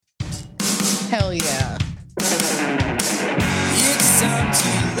Hell yeah. It's time to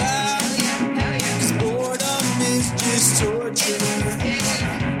laugh. This boredom is just torture.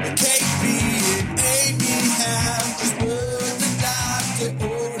 The KB and Aimee have just what the doctor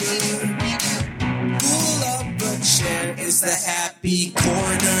ordered. Pull up a chair, it's the happy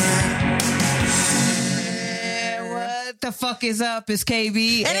corner. What the fuck is up? It's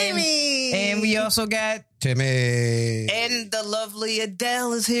KB And Aimee. And we also got Twimmy. and the lovely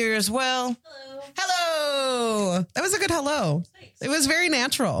Adele is here as well. Hello. That was a good hello. It was very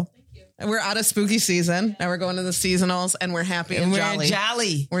natural. Thank you. And we're out of spooky season. Now we're going to the seasonals and we're happy and we're jolly.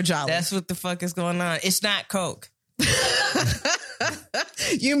 jolly. We're jolly. That's what the fuck is going on. It's not Coke.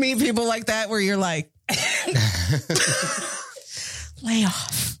 You meet people like that where you're like, lay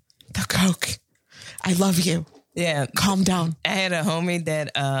off the Coke. I love you. Yeah. Calm down. I had a homie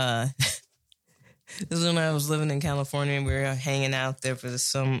that this is when I was living in California and we were hanging out there for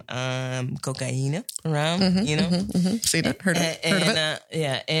some cocaine around, you know. Seen it, heard of it.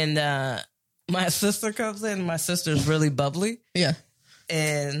 Yeah, and my sister comes in. My sister's really bubbly. Yeah.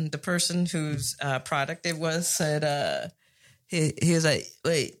 And the person whose product it was said, he was like,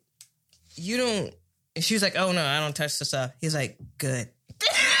 wait, you don't... And she was like, oh, no, I don't touch the stuff. He's like, good.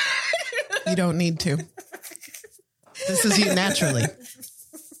 You don't need to. This is you naturally.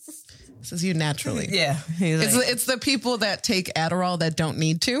 This is you naturally. Yeah. He's like, It's the people that take Adderall that don't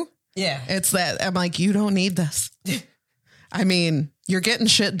need to. yeah. It's that I'm like, you don't need this. I mean, you're getting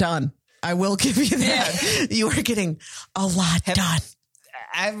shit done. I will give you that. You are getting a lot done.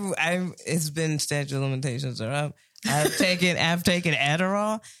 I've it's been statute of limitations are up. I've taken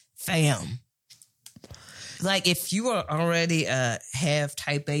Adderall, fam. Like if you are already have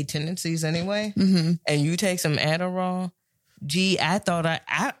type A tendencies anyway, and you take some Adderall, gee, I thought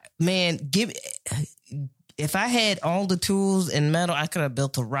if I had all the tools and metal, I could have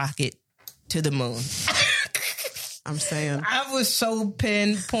built a rocket to the moon. I'm saying. I was so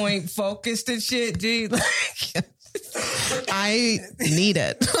pinpoint focused and shit, gee. Like, I need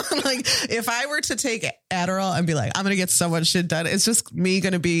it. Like, if I were to take Adderall and be like, I'm going to get so much shit done, it's just me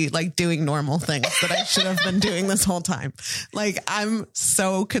going to be like doing normal things that I should have been doing this whole time. Like, I'm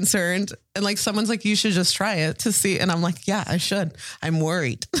so concerned. And like, someone's like, you should just try it to see. And I'm like, yeah, I should. I'm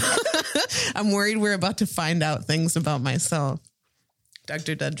worried. I'm worried we're about to find out things about myself.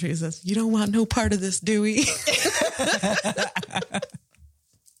 Dr. Dudtree says, you don't want no part of this, do we?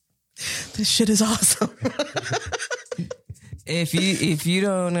 This shit is awesome. If you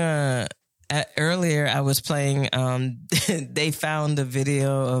don't earlier I was playing they found the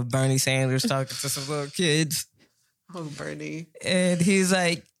video of Bernie Sanders talking to some little kids. Oh, Bernie. And he's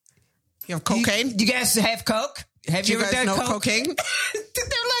like, you have cocaine? You guys have Coke? Have you ever guys done know Coke? cocaine? They're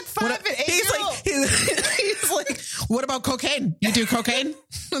like 5 and 8 He's year old. he's like, what about cocaine? You do cocaine?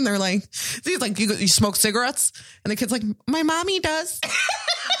 And they're like, he's like, you smoke cigarettes? And the kid's like, my mommy does.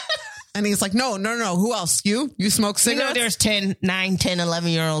 And he's like, no. Who else? You smoke cigarettes? You know, there's 9, 10,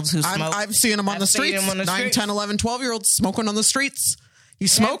 11-year-olds who smoke. I've seen them on the streets. 9, 10, 11, 12-year-olds smoking on the streets. You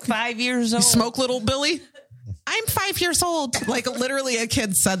smoke? 5 years old. You smoke, little Billy? I'm 5 years old. Like, literally a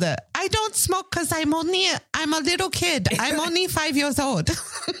kid said that. I don't smoke because I'm a little kid. I'm only 5 years old.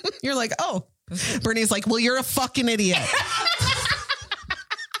 You're like, oh. Bernie's like, well, you're a fucking idiot.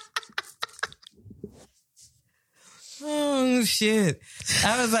 Oh shit!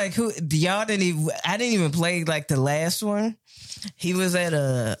 I was like, "Who? Y'all didn't even? I didn't even play like the last one. He was at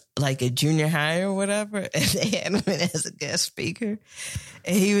a junior high or whatever, and they had him in as a guest speaker.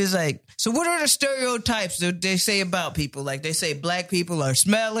 And he was like, "So what are the stereotypes that they say about people? Like they say black people are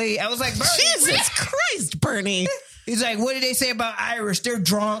smelly." I was like, Jesus Christ, Bernie. He's like, "What did they say about Irish? They're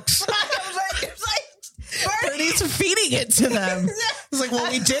drunks." I was like, Bernie's feeding it to them. He's like,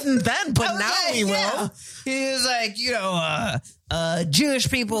 well, we didn't then, but now like, we will. Yeah. He was like, you know, Jewish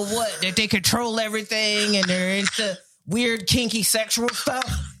people, that they control everything and they're into weird, kinky sexual stuff.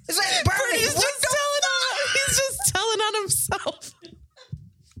 It's like, Bernie's just telling on himself.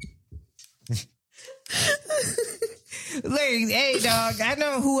 Like, hey, dog, I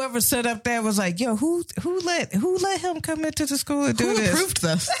know whoever set up that was like, yo, who let him come into the school and do this? Who approved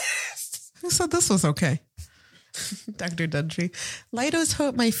this? Who said this was okay? Dr. Dudtree. Lidos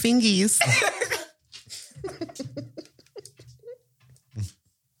hurt my fingies.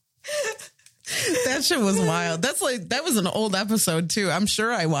 That shit was wild. That was an old episode too. I'm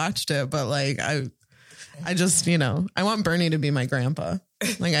sure I watched it, but like I just, I want Bernie to be my grandpa.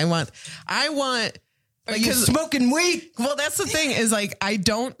 Like I want Are you 'cause- smoking weed? Well, that's the thing is like, I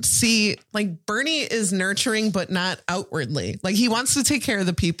don't see like Bernie is nurturing, but not outwardly. Like he wants to take care of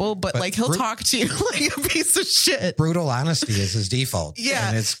the people, but like he'll talk to you like a piece of shit. Brutal honesty is his default.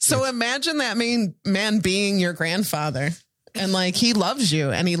 Yeah. And So imagine that man being your grandfather and like he loves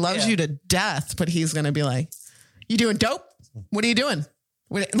you and he loves you to death, but he's going to be like, you doing dope? What are you doing?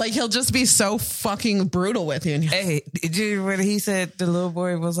 Like he'll just be so fucking brutal with you. And Hey, did you hear what he said? The little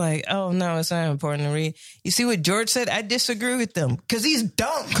boy was like, "Oh no, it's not important to read." You see what George said? I disagree with them because he's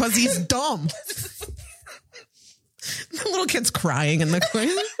dumb. Because he's dumb. The little kid's crying in the corner.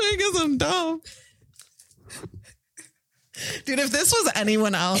 I guess I'm dumb. Dude, if this was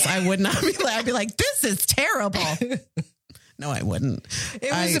anyone else, I would not be like, I'd be like, this is terrible. No, I wouldn't.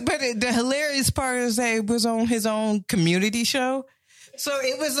 But the hilarious part is that it was on his own community show. So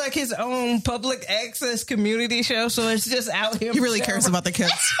it was like his own public access community show. So it's just out here. He really cares about the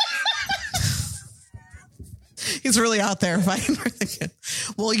kids. He's really out there fighting for the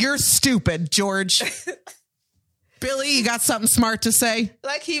kids. Well, you're stupid, George. Billy, you got something smart to say?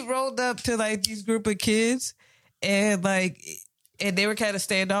 Like he rolled up to like these group of kids and they were kind of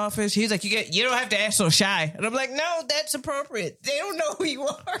standoffish. He's like, you don't have to act so shy. And I'm like, no, that's appropriate. They don't know who you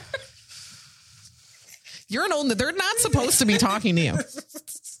are. You're an old, they're not supposed to be talking to you.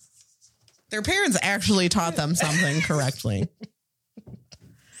 Their parents actually taught them something correctly.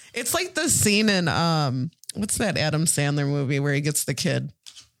 It's like the scene in, what's that Adam Sandler movie where he gets the kid?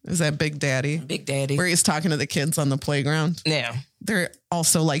 Is that Big Daddy? Big Daddy. Where he's talking to the kids on the playground. Yeah. They're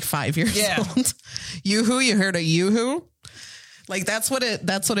also like 5 years old. Yoo-hoo, you heard of Yoo-hoo? Like that's what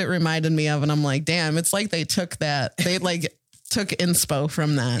it reminded me of. And I'm like, damn, it's like they took inspo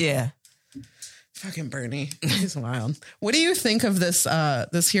from that. Yeah. Fucking Bernie. He's wild. What do you think of this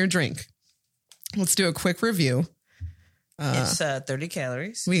here drink? Let's do a quick review. It's 30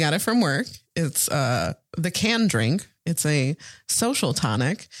 calories. We got it from work. It's the canned drink. It's a social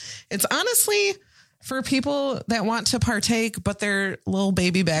tonic. It's honestly for people that want to partake, but they're little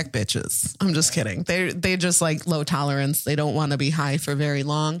baby back bitches. I'm just kidding. They just like low tolerance. They don't want to be high for very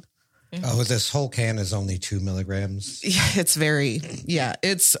long. Oh, this whole can is only 2 milligrams. Yeah, it's very, yeah.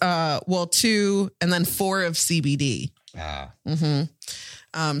 It's 2 and then 4 of CBD.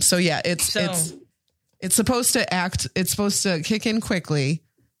 So yeah, it's supposed to kick in quickly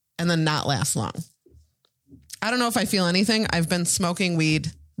and then not last long. I don't know if I feel anything. I've been smoking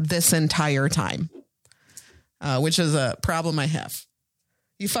weed this entire time, which is a problem I have.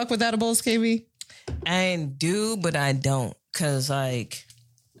 You fuck with edibles, KB? I do, but I don't. Cause like,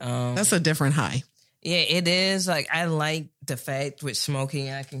 that's a different high. yeah, it is. Like, I like the fact with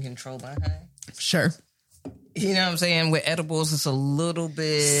smoking, I can control my high. Sure. You know what I'm saying? With edibles, it's a little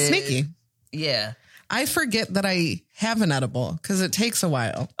bit Sneaky. Yeah. I forget that I have an edible because it takes a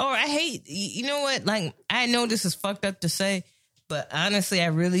while. Or I hate, you know what? Like, I know this is fucked up to say, but honestly, I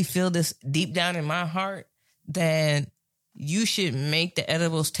really feel this deep down in my heart that you should make the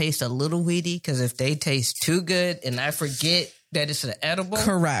edibles taste a little weedy, because if they taste too good and I forget that it's an edible.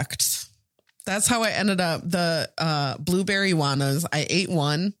 Correct. That's how I ended up. The blueberry wanas, I ate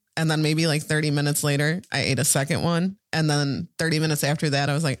one, and then maybe like 30 minutes later, I ate a second one. And then 30 minutes after that,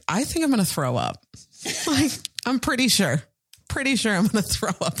 I was like, I think I'm going to throw up. Like, I'm pretty sure I'm going to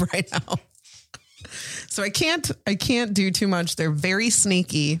throw up right now. So I can't do too much. They're very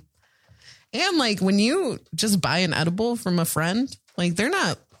sneaky. And like when you just buy an edible from a friend, like they're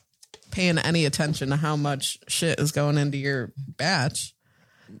not paying any attention to how much shit is going into your batch.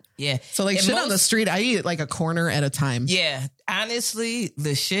 Yeah. So like shit on the street, I eat like a corner at a time. Yeah. Honestly,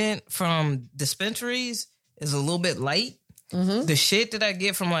 the shit from dispensaries is a little bit light. Mm-hmm. The shit that I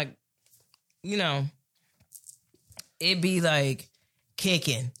get from like, you know, it be like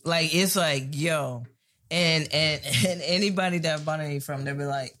kicking. Like, it's like, yo. And anybody that I bought any from, they'll be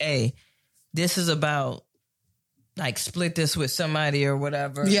like, hey, this is about like split this with somebody or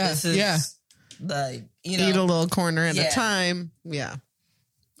whatever. Yeah. This is like, you know. Eat a little corner at a time. Yeah.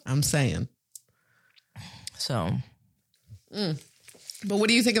 I'm saying. So. But what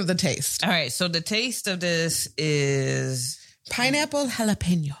do you think of the taste? All right. So the taste of this is pineapple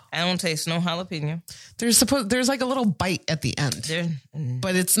jalapeno. I don't taste no jalapeno. There's like a little bite at the end,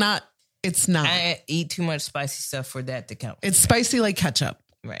 but it's not. I eat too much spicy stuff for that to count. It's spicy like ketchup.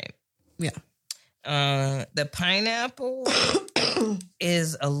 Right. Yeah. The pineapple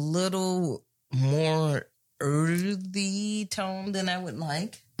is a little more earthy tone than I would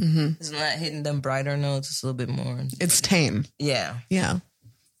like. Mm-hmm. It's not hitting them brighter notes. It's a little bit more. It's tame. Yeah. Yeah.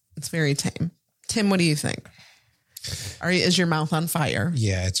 It's very tame. Tim, what do you think? Is your mouth on fire?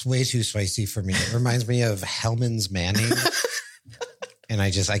 Yeah, it's way too spicy for me. It reminds me of Hellman's mayonnaise. And I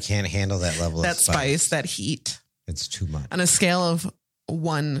can't handle that level That of spice. that heat. It's too much. On a scale of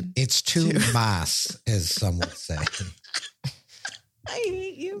 1. It's too mass, as some would say. I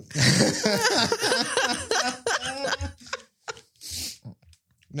hate you.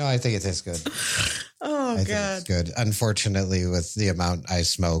 No, I think it tastes good. Oh, I think God. it's good. Unfortunately, with the amount I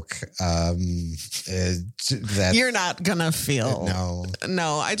smoke, You're not going to feel.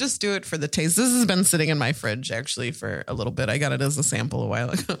 No, I just do it for the taste. This has been sitting in my fridge, actually, for a little bit. I got it as a sample a while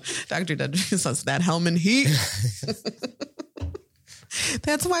ago. Dr. Dudley says that Hellman heat.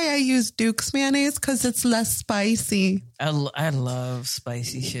 That's why I use Duke's mayonnaise, because it's less spicy. I love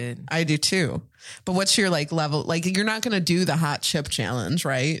spicy shit. I do too. But what's your level? You're not going to do the hot chip challenge,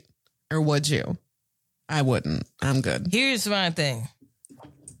 right? Or would you? I wouldn't. I'm good. Here's my thing.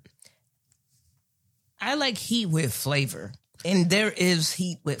 I like heat with flavor. And there is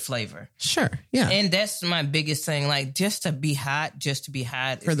heat with flavor. Sure. Yeah. And that's my biggest thing. just to be hot.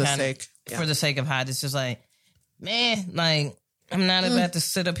 For the sake. Yeah. For the sake of hot. It's just man, I'm not about to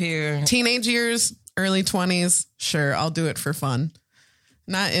sit up here. Teenage years, early 20s. Sure. I'll do it for fun.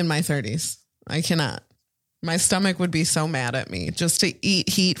 Not in my 30s. I cannot. My stomach would be so mad at me just to eat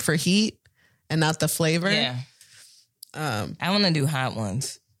heat for heat and not the flavor. Yeah. I want to do hot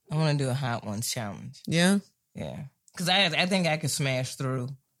ones. I want to do a hot ones challenge. Yeah. Yeah. Because I think I could smash through.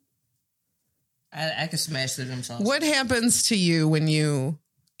 I could smash through them sauces. What happens to you when you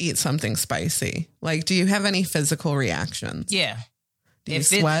eat something spicy? Do you have any physical reactions? Yeah. Do you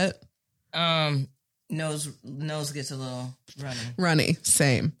sweat? Nose gets a little runny. Runny.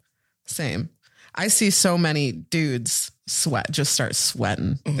 Same. I see so many dudes just start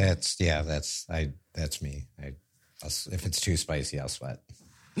sweating. That's me. If it's too spicy, I'll sweat.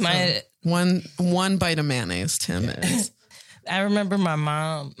 One bite of mayonnaise, Tim is. I remember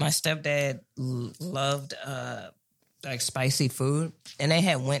my stepdad loved spicy food, and they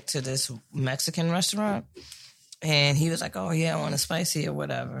had went to this Mexican restaurant, and he was like, "Oh yeah, I want a spicy or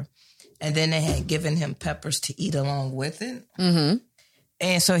whatever," and then they had given him peppers to eat along with it,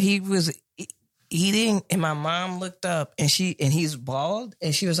 and so he was eating, and my mom looked up, and he's bald,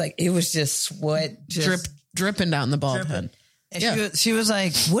 and she was like, it was just sweat, dripping down the bald head. And she was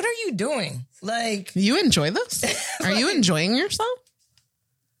like, "What are you doing? You enjoy this? Are you enjoying yourself?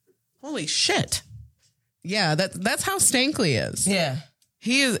 Holy shit!" Yeah, that's how Stankly is. Yeah,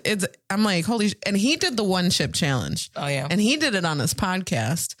 he is. I'm like, holy, and he did the 1 chip challenge. Oh yeah, and he did it on his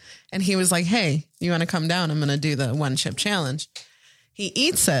podcast, and he was like, "Hey, you want to come down? I'm going to do the 1 chip challenge." He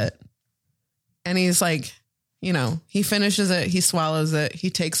eats it, and he's like, he finishes it, he swallows it, he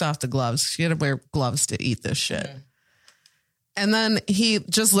takes off the gloves. You got to wear gloves to eat this shit. Mm. And then he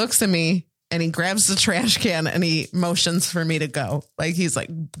just looks at me and he grabs the trash can and he motions for me to go. He's like,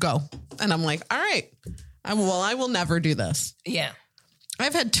 "Go." And I'm like, "All right. I will never do this." Yeah.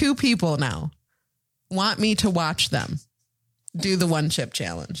 I've had 2 people now want me to watch them do the 1 chip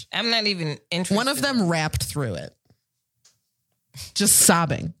challenge. I'm not even interested. One of them rapped through it. Just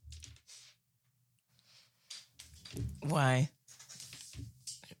sobbing. Why?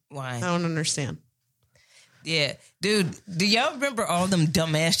 I don't understand. Yeah. Dude, do y'all remember all them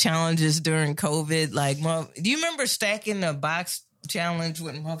dumbass challenges during COVID? Do you remember stacking the box challenge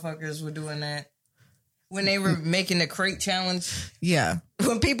when motherfuckers were doing that? When they were making the crate challenge? Yeah.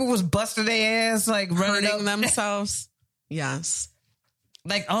 When people was busting their ass, hurting themselves? Yes.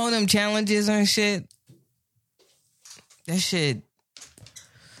 All them challenges and shit. That shit.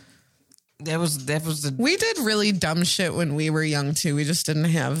 That was the. We did really dumb shit when we were young too. We just didn't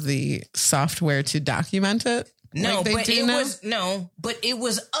have the software to document it. No, but it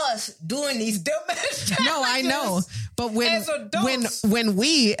was us doing these dumbass challenges. No, I know. But as adults. when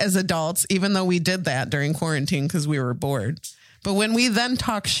we as adults, even though we did that during quarantine because we were bored, but when we then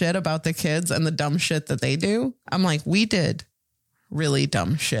talk shit about the kids and the dumb shit that they do, I'm like, we did really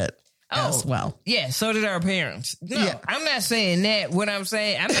dumb shit as well. Yeah, so did our parents. No, yeah. I'm not saying that. What I'm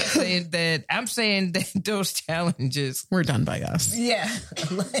saying, I'm not saying that. I'm saying that those challenges were done by us. Yeah.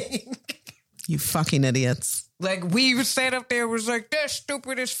 You fucking idiots. We sat up there, was like, "That's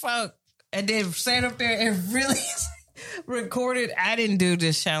stupid as fuck." And then sat up there and really recorded. I didn't do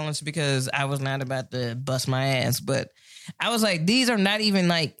this challenge because I was not about to bust my ass. But I was like, these are not even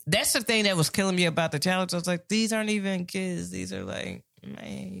that's the thing that was killing me about the challenge. I was like, these aren't even kids. These are my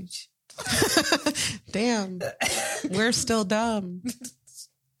age. Damn. We're still dumb.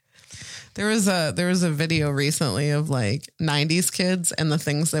 There was a video recently of 90s kids and the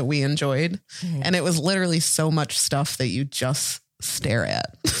things that we enjoyed. Mm-hmm. And it was literally so much stuff that you just stare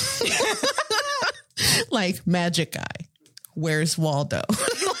at. Magic Guy. Where's Waldo?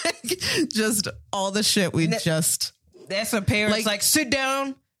 Just all the shit we just That's a parent's like sit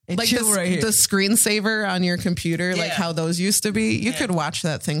down and like chill right here. the screensaver on your computer, like Yeah. how those used to be. You could watch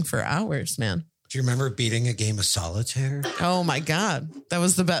that thing for hours, man. Do you remember beating a game of solitaire? Oh my God. That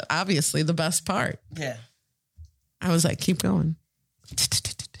was obviously the best part. Yeah. I was like, keep going.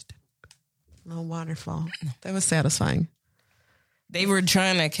 No waterfall. That was satisfying. They were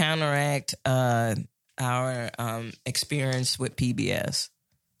trying to counteract our experience with PBS.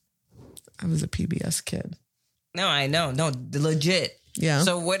 I was a PBS kid. No, I know. No, legit. Yeah.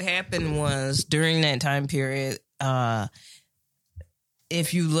 So what happened was during that time period,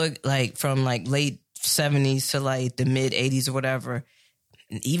 if you look like from like late 70s to like the mid 80s or whatever,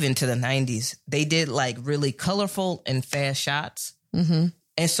 even to the 90s, they did like really colorful and fast shots. Mm-hmm.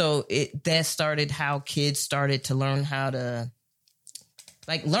 And so that started how kids started to learn how to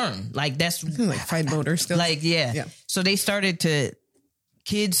learn. Like that's like fine motor skills. like, yeah. Yeah. So they started to,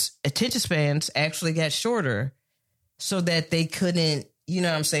 kids' attention spans actually got shorter so that they couldn't, you know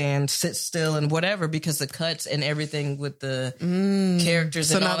what I'm saying, sit still and whatever because the cuts and everything with the characters.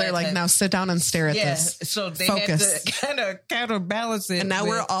 So and now all they're that like, type- now sit down and stare at yeah. this. So they Focus. had to kind of counterbalance it. And now with-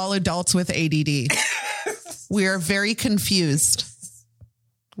 we're all adults with ADD. We are very confused.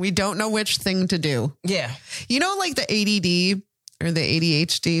 We don't know which thing to do. yeah. You know, like the ADD or the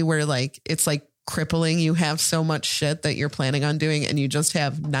ADHD where like it's like crippling. You have so much shit that you're planning on doing and you just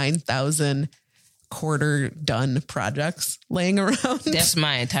have 9,000 quarter done projects laying around. That's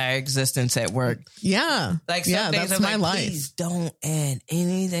my entire existence at work. Yeah. Like some yeah, days that's I'm my like, life. please don't add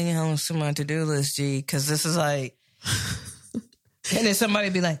anything else to my to-do list, G, because this is like, and then somebody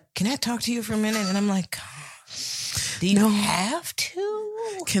be like, can I talk to you for a minute? And I'm like, do you have to?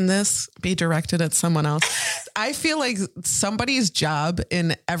 Can this be directed at someone else? I feel like somebody's job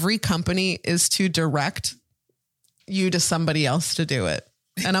in every company is to direct you to somebody else to do it.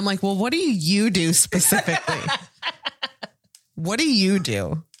 And I'm like, well, what do you do specifically? What do you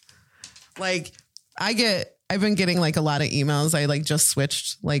do? Like, I've been getting like a lot of emails. I like just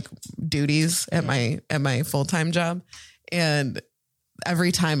switched like duties at my full-time job. And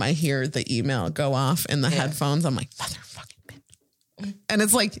every time I hear the email go off in the headphones, I'm like, motherfucking bitch. And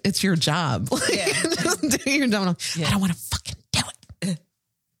it's like, it's your job. Like, just do your job. I don't want to fucking do it.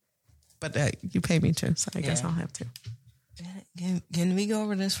 But you pay me to, so I guess I'll have to. Can we go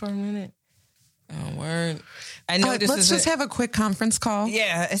over this for a minute? Oh, word. I know this let's is just have a quick conference call.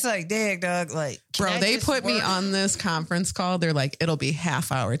 Yeah, it's like, dog, like, can Bro, I they just put me work? on this conference call. They're like, it'll be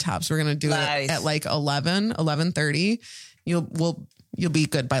half hour tops. We're going to do Nice. it at like 11:30. You'll be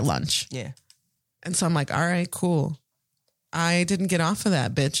good by lunch. Yeah. And so I'm like, all right, cool. I didn't get off of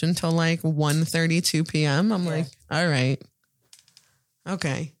that bitch until like 1:32 p.m. I'm like, all right.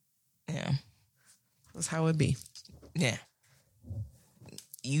 Okay. Yeah. That's how it be. Yeah.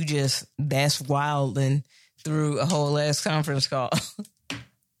 That's wild and through a whole ass conference call.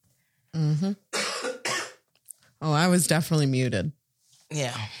 Mm-hmm. Oh, I was definitely muted.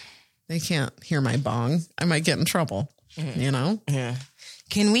 Yeah. They can't hear my bong. I might get in trouble, you know? Yeah.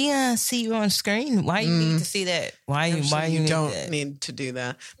 Can we see you on screen? Why you need to see that? Why you need don't that? need to do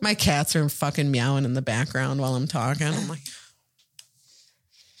that. My cats are fucking meowing in the background while I'm talking. I'm like,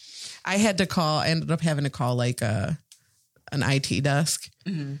 I ended up having to call like an IT desk.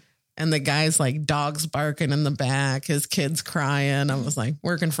 Mm-hmm. And the guy's like dogs barking in the back, his kids crying. I was like,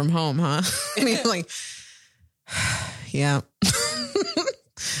 working from home, huh? And he's like, yeah.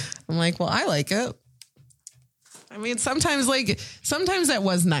 I'm like, well, I like it. I mean, sometimes that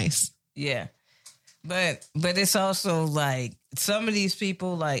was nice. Yeah. But it's also like some of these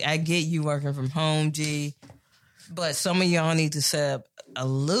people, like I get you working from home, G, but some of y'all need to set up a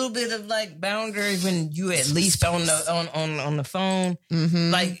little bit of like boundaries when you at least on the phone.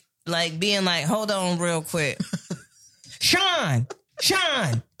 Mm-hmm. Like being like, hold on real quick. Sean,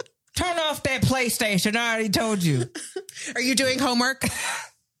 turn off that PlayStation. I already told you. Are you doing homework?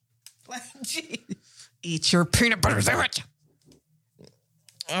 Like, gee. Eat your peanut butter sandwich.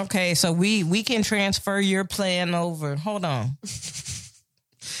 Okay, so we can transfer your plan over. Hold on.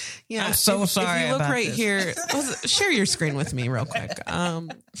 Yeah, I'm so sorry If you look about right this. here, share your screen with me real quick.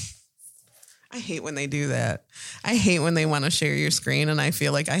 I hate when they do that. I hate when they want to share your screen, and I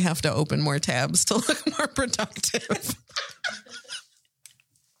feel like I have to open more tabs to look more productive.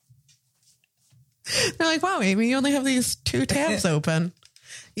 They're like, wow, Aimee, you only have these 2 tabs open.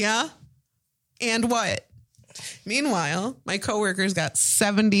 Yeah. And what? Meanwhile, my coworker's got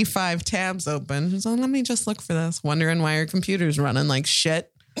 75 tabs open. So let me just look for this, wondering why her computer's running like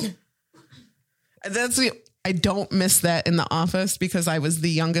shit. I don't miss that in the office because I was the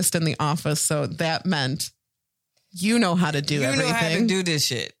youngest in the office. So that meant you know how to do everything. You know how to do this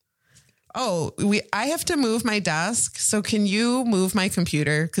shit. Oh, I have to move my desk. So can you move my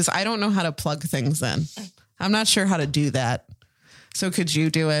computer? Because I don't know how to plug things in. I'm not sure how to do that. So could you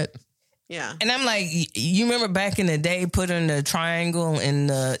do it? Yeah. And I'm like, you remember back in the day, putting the triangle in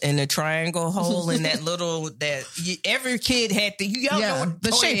the triangle hole in that little every kid had to. Y'all know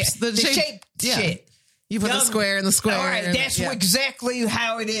the shapes, the shape shit. You put the square in the square. All right, that's exactly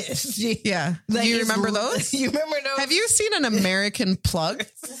how it is. Yeah. Like, do you remember those? You remember those? Have you seen an American plug?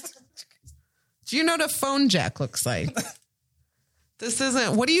 Do you know what a phone jack looks like? This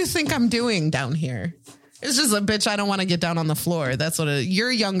isn't. What do you think I'm doing down here? It's just a bitch. I don't want to get down on the floor. That's what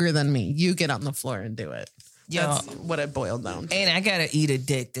you're younger than me. You get on the floor and do it. That's what it boiled down to. And I got to eat a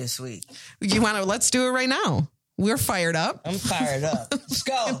dick this week. You want to? Let's do it right now. We're fired up. I'm fired up. Let's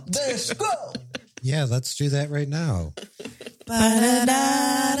go. Let's go. Yeah, let's do that right now.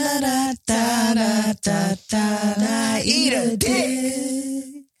 Eat a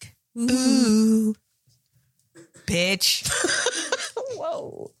dick. Ooh. Bitch.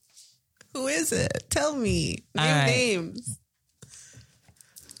 Whoa. Who is it? Tell me. Name names.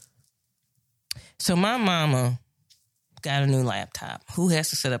 So my mama got a new laptop. Who has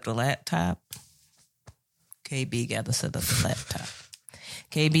to set up the laptop? KB got to set up the laptop.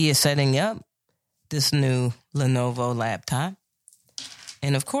 KB is setting up this new Lenovo laptop.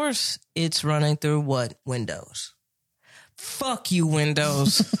 And of course, it's running through what? Windows. Fuck you,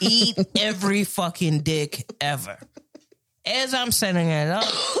 Windows. Eat every fucking dick ever. As I'm setting it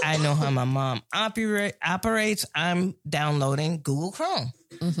up, I know how my mom operates. I'm downloading Google Chrome.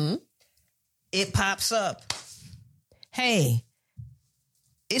 Mm-hmm. It pops up. Hey,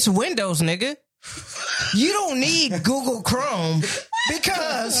 it's Windows, nigga. You don't need Google Chrome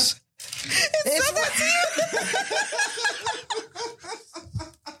because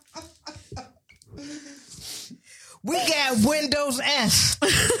we got Windows S.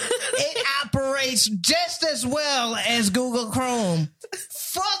 It operates just as well as Google Chrome.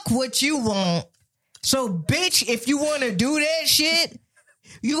 Fuck what you want. So, bitch, if you want to do that shit,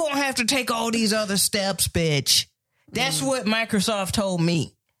 you gonna have to take all these other steps, bitch. That's what Microsoft told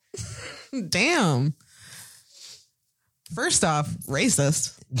me. Damn. First off,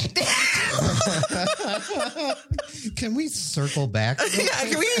 racist. Can we circle back?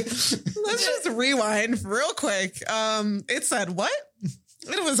 Yeah, let's just rewind real quick. It said what?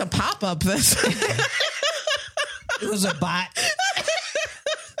 It was a pop-up this. It was a bot.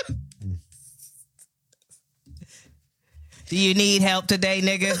 Do you need help today,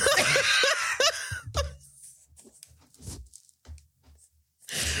 nigga?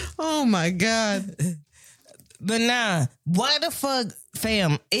 Oh my God. But nah, why the fuck,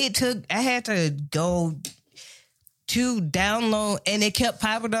 fam? I had to go to download and it kept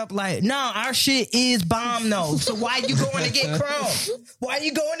popping up like, no, our shit is bomb though. So why you going to get Chrome? Why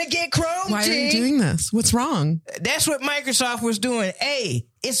you going to get Chrome, Why G? are you doing this? What's wrong? That's what Microsoft was doing. Hey,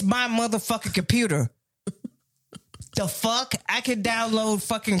 it's my motherfucking computer. The fuck? I could download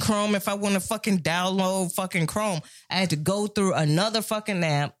fucking Chrome if I want to fucking download fucking Chrome. I had to go through another fucking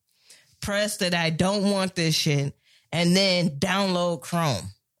app, press that I don't want this shit, and then download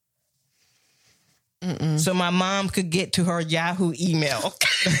Chrome. So my mom could get to her Yahoo email.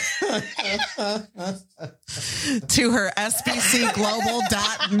 To her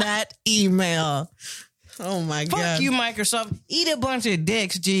sbcglobal.net email. Oh my God. Fuck you, Microsoft. Eat a bunch of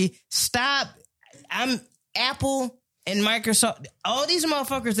dicks, G. Stop. I'm Apple and Microsoft. All these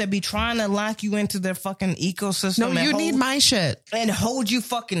motherfuckers that be trying to lock you into their fucking ecosystem. No, you need my shit. And hold you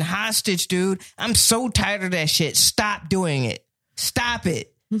fucking hostage, dude. I'm so tired of that shit. Stop doing it. Stop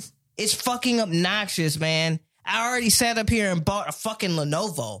it. It's fucking obnoxious, man. I already sat up here and bought a fucking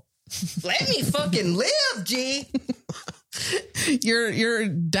Lenovo. Let me fucking live, G. You're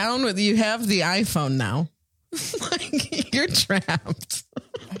down with, you have the iPhone now. Like, you're trapped.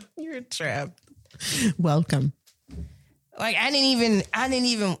 You're trapped. Welcome. Like, I didn't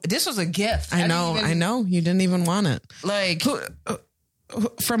even, this was a gift. I know. You didn't even want it. Like,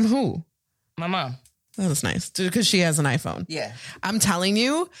 From who? my mom. That was nice. Because she has an iPhone. Yeah. I'm telling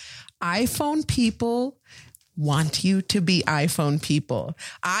you, iPhone people want you to be iPhone people.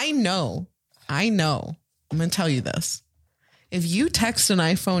 I know. I'm going to tell you this. If you text an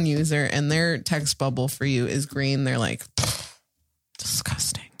iPhone user and their text bubble for you is green, they're like,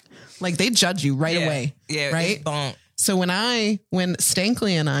 disgusting. Like, they judge you right away. Yeah. Right? So when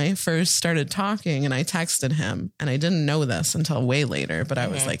Stankly and I first started talking and I texted him, and I didn't know this until way later, but I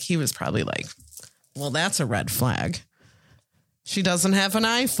was like, he was probably like, well, that's a red flag. She doesn't have an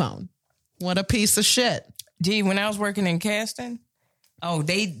iPhone. What a piece of shit. Gee, when I was working in casting, Oh,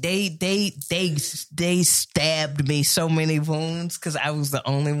 they stabbed me so many wounds because I was the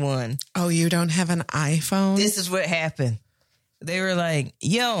only one. Oh, you don't have an iPhone? This is what happened. They were like,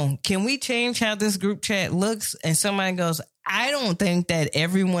 yo, can we change how this group chat looks? And somebody goes, I don't think that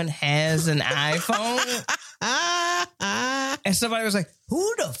everyone has an iPhone. And somebody was like,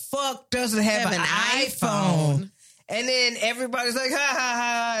 who the fuck doesn't have an iPhone? And then everybody's like, ha,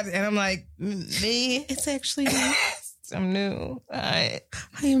 ha, ha. And I'm like, me? It's actually me. I'm new. I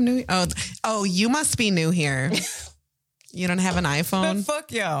am new. Oh, you must be new here. You don't have an iPhone? But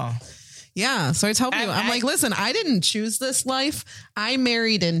fuck y'all. Yeah. So I told you, I'm like, listen, I didn't choose this life. I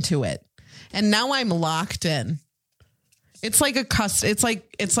married into it. And now I'm locked in. It's like it's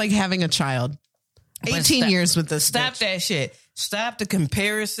like having a child. 18 years with this. Stop that shit. Stop the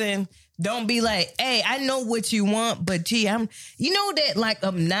comparison. Don't be like, hey, I know what you want, but gee, you know that like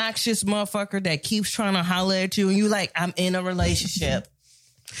obnoxious motherfucker that keeps trying to holler at you and you like, I'm in a relationship.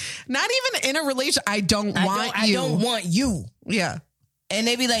 Not even in a relationship. I don't want you. Yeah. And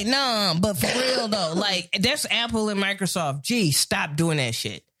they be like, nah, but for real though, like that's Apple and Microsoft. Gee, stop doing that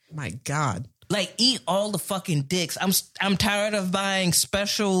shit. My God. Like eat all the fucking dicks. I'm tired of buying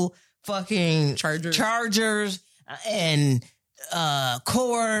special fucking chargers and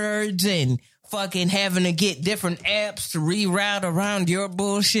cords and fucking having to get different apps to reroute around your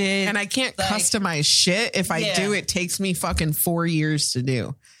bullshit. And I can't customize shit. If I do, it takes me fucking 4 years to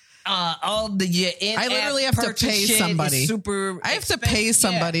do. All the I literally have to pay somebody. I have to pay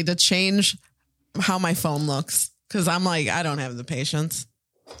somebody to change how my phone looks because I'm like, I don't have the patience.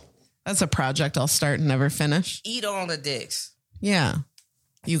 That's a project I'll start and never finish. Eat all the dicks. Yeah.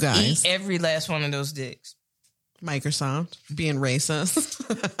 You guys. Eat every last one of those dicks. Microsoft being racist.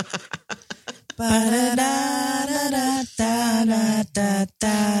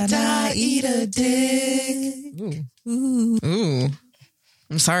 Eat a dick. Ooh.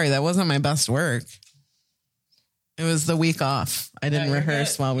 I'm sorry, that wasn't my best work. It was the week off. I didn't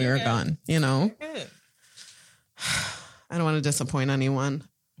rehearse while we were gone, you know? I don't want to disappoint anyone.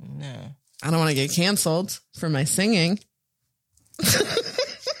 No. I don't want to get canceled for my singing.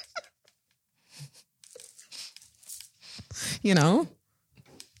 You know?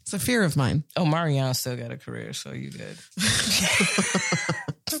 It's a fear of mine. Oh, Marianne still got a career, so you good.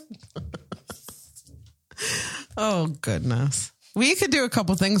 Oh, goodness. We could do a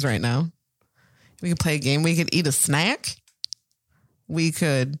couple things right now. We could play a game. We could eat a snack. We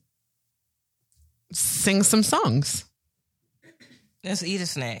could sing some songs. Let's eat a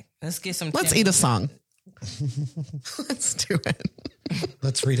snack. Let's get some. Let's eat a song. Let's do it.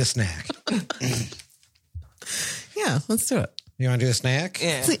 Let's read a snack. Yeah, let's do it. You want to do a snack?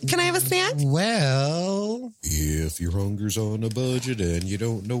 Yeah. Please, can I have a snack? Well, if your hunger's on a budget and you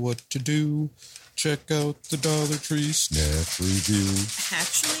don't know what to do, check out the Dollar Tree Snack Review.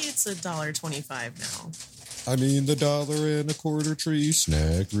 Actually, it's $1.25 now. I mean the $1.25 Tree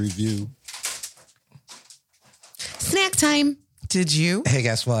Snack Review. Snack time. Did you? hey,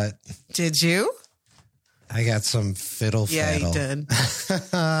 guess what? Did you? I got some fiddle Yeah, faddle. he did.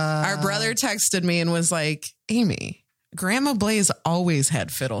 Our brother texted me and was like, Aimee, Grandma Blaze always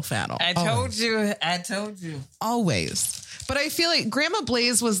had fiddle faddle. I told you. Always. But I feel like Grandma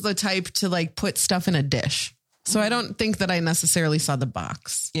Blaze was the type to like put stuff in a dish. So I don't think that I necessarily saw the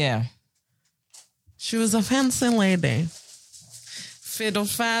box. Yeah. She was a fancy lady. Fiddle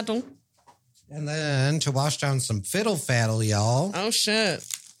faddle. And then to wash down some fiddle faddle, y'all, Oh, shit.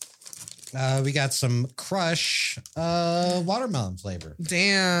 we got some Crush watermelon flavor.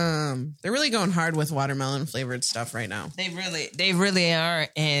 Damn. They're really going hard with watermelon flavored stuff right now. They really are.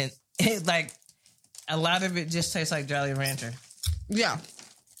 And like a lot of it just tastes like Jolly Rancher. Yeah.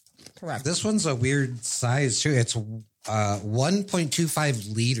 Correct. This one's a weird size, too. It's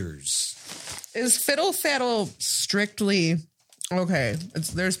 1.25 liters. Is fiddle faddle strictly... Okay,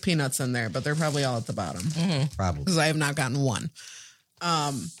 there's peanuts in there, but they're probably all at the bottom. Probably. Because I have not gotten one.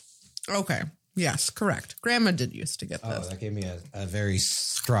 Okay. Yes, correct. Grandma did used to get Oh, this. that gave me a very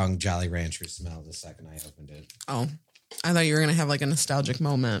strong Jolly Rancher smell the second I opened it. Oh, I thought you were going to have like a nostalgic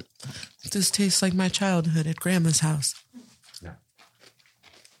moment. This tastes like my childhood at Grandma's house. No.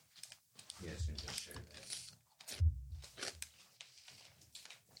 You guys can just share that.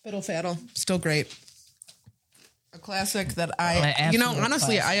 Fiddle faddle, still great. A classic that An absolute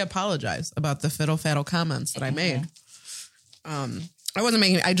honestly, classic. I apologize about the fiddle faddle comments that I made. I wasn't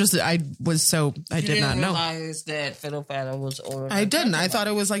making. I did not know. Realize that Fiddle Faddle was ordered. I didn't. I thought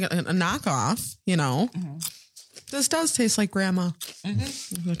it was like a knockoff. You know, this does taste like Grandma.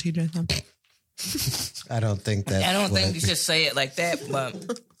 Go TJ them. I don't think that. I don't think you should say it like that,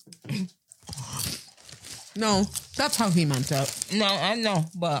 but No, that's how he meant it. No, I know,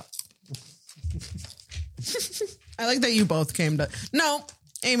 but I like that you both came to. No,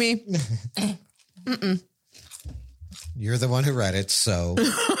 Aimee. You're the one who read it, so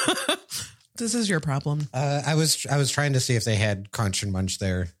This is your problem. I was trying to see if they had Crunch and Munch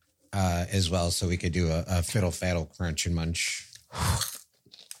there as well, so we could do a Fiddle Faddle Crunch and Munch.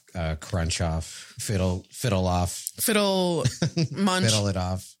 Crunch off, fiddle off, Fiddle munch, fiddle it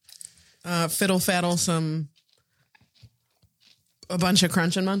off. fiddle faddle a bunch of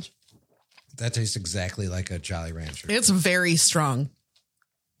crunch and munch. That tastes exactly like a Jolly Rancher. It's very strong.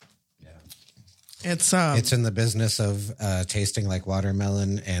 Yeah. It's in the business of tasting like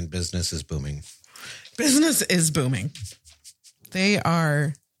watermelon, and business is booming. Business is booming. They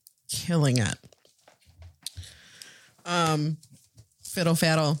are killing it. Fiddle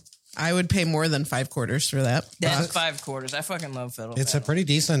faddle. I would pay more than 5 quarters for that. that's 5 quarters. I fucking love Fiddle. It's a pretty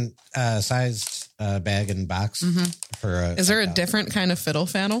decent sized bag and box. For Is there a different kind of fiddle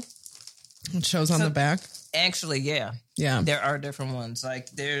faddle? It shows on the back. Actually, yeah. Yeah. There are different ones. Like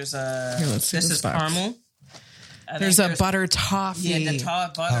there's let's see this this is box. caramel. There's a butter toffee. Yeah, the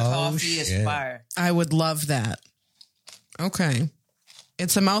butter toffee is shit. fire. I would love that. Okay.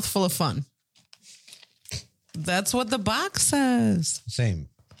 It's a mouthful of fun. That's what the box says. Same.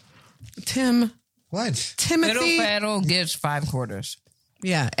 Tim. What? Fiddle Timothy. Faddle gives 5 quarters.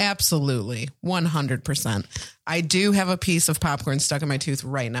 Yeah, absolutely. 100%. I do have a piece of popcorn stuck in my tooth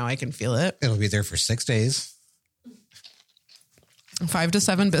right now. I can feel it. It'll be there for 6 days. 5 to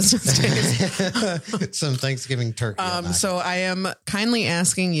 7 business days. Some Thanksgiving turkey. So I am kindly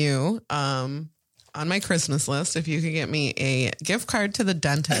asking you on my Christmas list if you could get me a gift card to the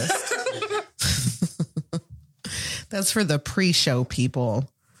dentist. That's for the pre-show people.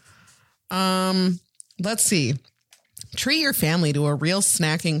 Let's see. Treat your family to a real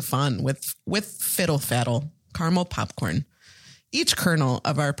snacking fun with Fiddle Faddle caramel popcorn. Each kernel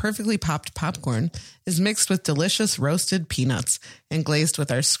of our perfectly popped popcorn is mixed with delicious roasted peanuts and glazed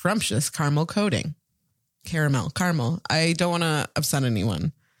with our scrumptious caramel coating. Caramel. I don't want to upset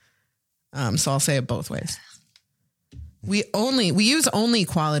anyone. So I'll say it both ways. We use only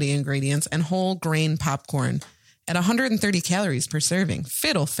quality ingredients and whole grain popcorn at 130 calories per serving.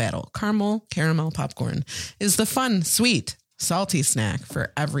 Fiddle Faddle caramel popcorn is the fun, sweet, salty snack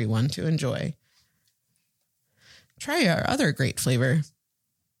for everyone to enjoy. Try our other great flavor.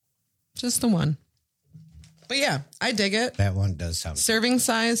 Just the one. But yeah, I dig it. that one does sound Serving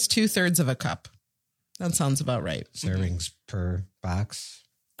size, 2/3 of a cup. That sounds about right. servings per box.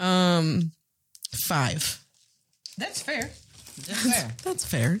 5. That's fair. That's fair. That's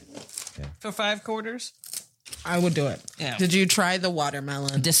fair. For 5 quarters? I would do it. Yeah. Did you try the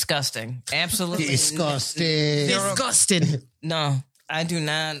watermelon? Disgusting. Absolutely. Disgusting. Disgusting. No, I do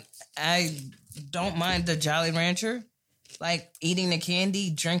not. I don't mind the Jolly Rancher. Like eating the candy,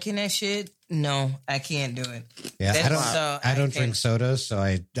 drinking that shit. No, I can't do it. Yeah, That's- I don't can't. drink soda, so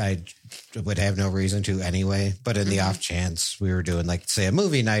I would have no reason to anyway. But in the off chance we were doing like say a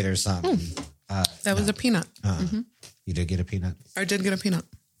movie night or something, That was a peanut. you did get a peanut. I did get a peanut.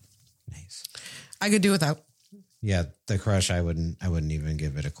 Nice. I could do without. Yeah, the Crush. I wouldn't even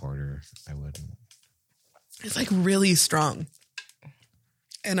give it a quarter. I wouldn't. It's like really strong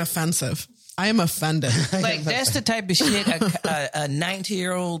and offensive. I am offended. Like that's the type of shit a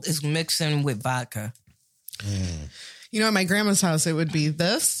 19-year-old is mixing with vodka. You know, at my grandma's house, it would be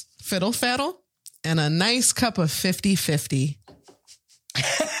this Fiddle Faddle and a nice cup of 50-50.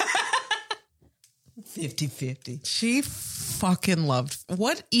 50-50. She fucking loved.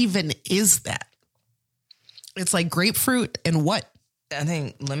 What even is that? It's like grapefruit and what? I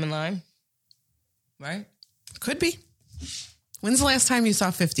think lemon lime. Right? Could be. When's the last time you saw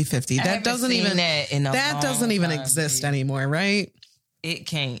 50-50? That haven't doesn't seen even that in a that doesn't long even time, exist dude. anymore, right? It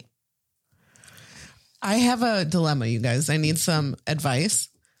can't. I have a dilemma, you guys. I need some advice.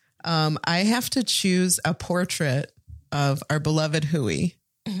 I have to choose a portrait of our beloved Huey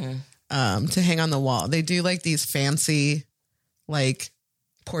to hang on the wall. They do like these fancy like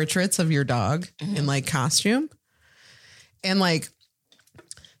portraits of your dog in like costume. And like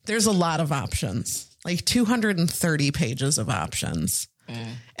there's a lot of options. Like 230 pages of options.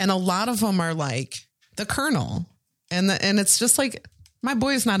 And a lot of them are like the Colonel. And it's just like, my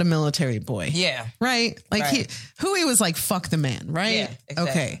boy's not a military boy. Yeah. Right? Like Right. Huey was like, fuck the man, right? Yeah,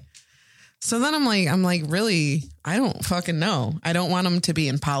 exactly. Okay. So then I'm like, really, I don't fucking know. I don't want him to be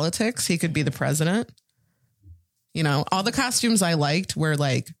in politics. He could be the president. You know, all the costumes I liked were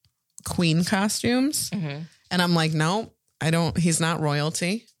like queen costumes. And I'm like, no, he's not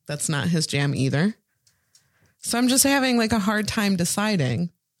royalty. That's not his jam either. So I'm just having like a hard time deciding.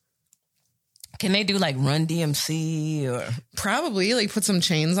 Can they do like Run DMC or Probably like put some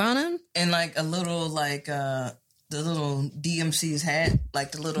chains on him. and like a little like the little DMC's hat,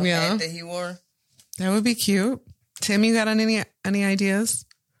 like the little Yeah. hat that he wore? That would be cute. Tim, you got any ideas?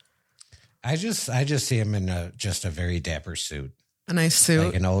 I just see him in just a very dapper suit, A nice suit.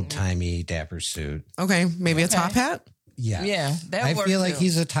 like an old timey dapper suit. Okay, maybe a top hat. Yeah, Yeah, that I works feel like too.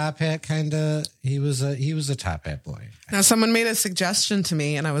 he's a top hat kind of. He was a top hat boy. Now, someone made a suggestion to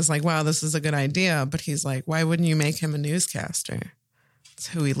me, and I was like, wow, this is a good idea. But he's like, why wouldn't you make him a newscaster? It's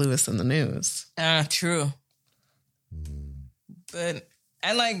Huey Lewis in the news. True. But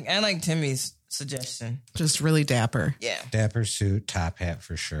I like Timmy's suggestion. Just really dapper. Yeah. Dapper suit, top hat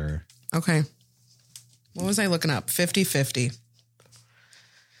for sure. Okay. What was I looking up? 50-50.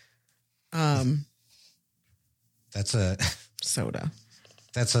 That's a Soda.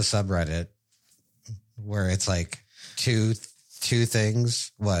 that's a subreddit where it's like two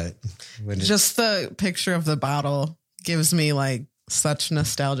things. What? Just the picture of the bottle gives me like such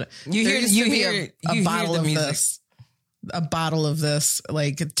nostalgia. You There hear- used you to be hear- a you hear bottle the of music. this. A bottle of this,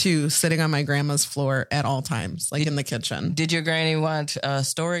 like two, sitting on my grandma's floor at all times, like in the kitchen. Did your granny watch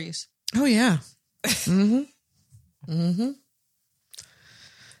Stories? Oh yeah.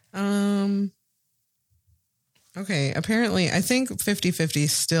 Okay, apparently I think 50-50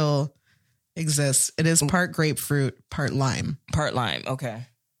 still exists. It is part grapefruit, part lime. Part lime. Okay.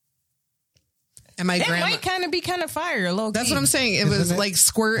 And my That grandma might kind of be kind of fire, low That's key. what I'm saying. It was Isn't it? like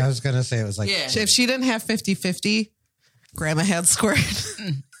squirt. I was gonna say it was like Yeah. If she didn't have 50-50, grandma had squirt.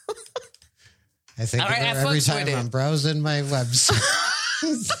 I think All right, of I her every fucks time with it. I'm browsing my website.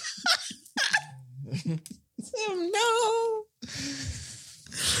 No.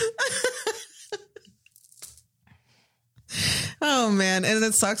 Oh man, and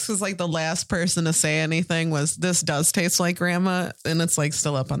it sucks because like the last person to say anything was "this does taste like grandma," and it's like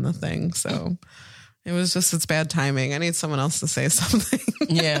still up on the thing. So it was just it's bad timing. I need someone else to say something.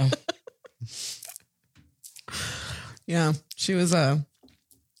 Yeah. Yeah, she was a.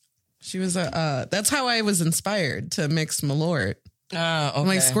 That's how I was inspired to mix Malort. Okay. I'm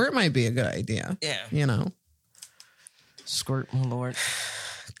like squirt might be a good idea. Yeah. You know, Squirt, my lord.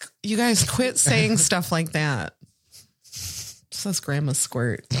 you guys quit saying stuff like that. It says grandma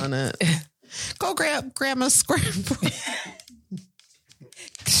squirt on it. Go grab grandma squirt.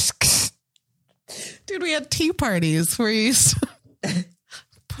 Dude, we had tea parties where you used to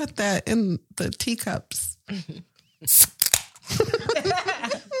put that in the teacups.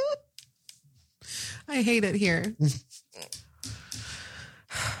 I hate it here.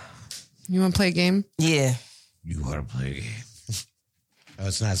 You want to play a game? Yeah. You want to play a game? Oh,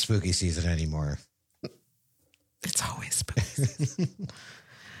 it's not spooky season anymore. It's always spooky.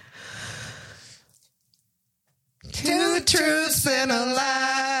 Two truths and a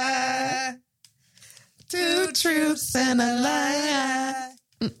lie. Two truths and a lie.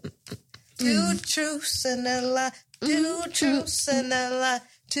 Two truths and a lie. Two truths and a lie.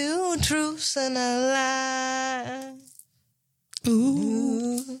 Two truths and a lie.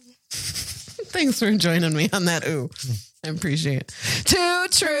 Ooh. Thanks for joining me on that. Ooh, I appreciate it. Two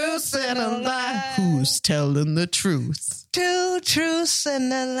truths and a lie. Who's telling the truth? Two truths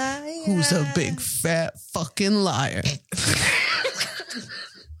and a lie. Who's a big fat fucking liar?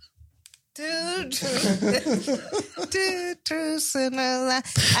 Two truths and a lie.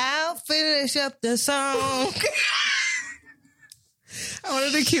 I'll finish up the song. I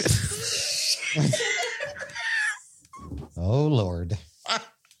wanted to keep. Oh Lord.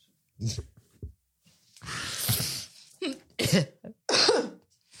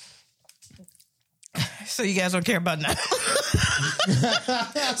 So you guys don't care about that?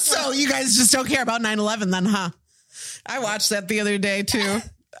 So you guys just don't care about 9/11 then, huh? I watched that the other day too.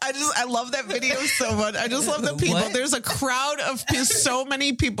 I love that video so much. I just love the people. What? There's a crowd of so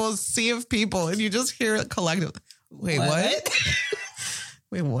many people, sea of people, and you just hear it collectively. Wait, what?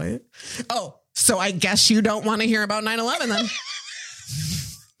 Wait, what? Oh, so I guess you don't want to hear about 9/11 then.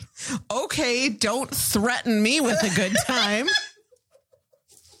 Okay, don't threaten me with a good time.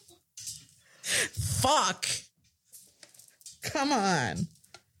 Fuck. Come on.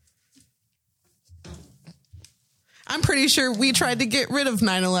 I'm pretty sure we tried to get rid of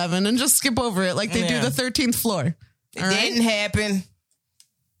 9/11 and just skip over it like they do Yeah. the 13th floor. It All right? didn't happen.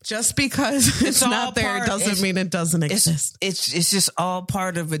 Just because it's all not there part- doesn't it's- mean it doesn't exist. It's just all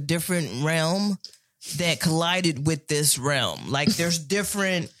part of a different realm that collided with this realm. Like there's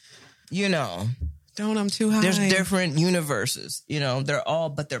different, Don't, I'm too high. there's different universes.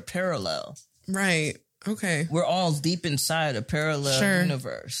 But they're parallel. Right. Okay. We're all deep inside a parallel Sure.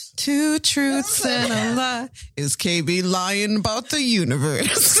 universe. Two truths and a lie. Is KB lying about the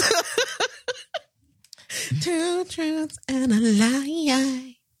universe? Two truths and a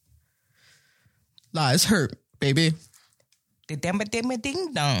lie. Lies hurt, baby.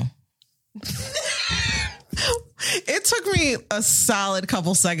 Ding dong. It took me a solid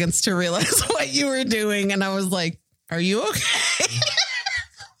couple seconds to realize what you were doing, and I was like, are you okay?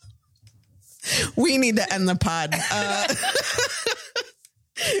 We need to end the pod.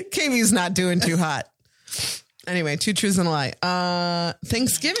 KB's not doing too hot. Anyway, two truths and a lie.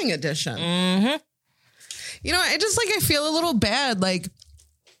 Thanksgiving edition. Mm-hmm. You know, I feel a little bad. Like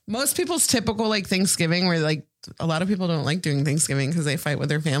most people's typical like Thanksgiving, where like a lot of people don't like doing Thanksgiving because they fight with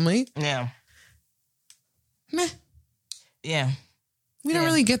their family. Yeah. Meh. Yeah. We don't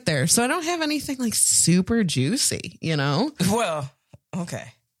really get there. So I don't have anything like super juicy, you know? Well, okay.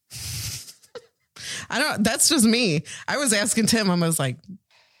 That's just me. I was asking Tim, I was like,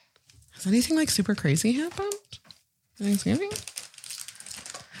 has anything like super crazy happened? Thanksgiving?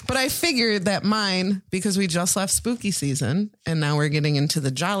 But I figured that mine, because we just left spooky season and now we're getting into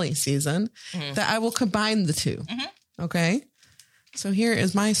the jolly season, that I will combine the two. Mm-hmm. Okay? So here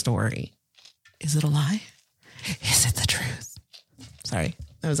is my story. Is it a lie? Is it the truth? Sorry,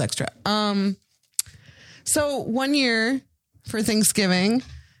 that was extra. So one year for Thanksgiving,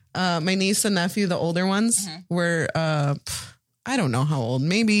 my niece and nephew, the older ones, were, I don't know how old,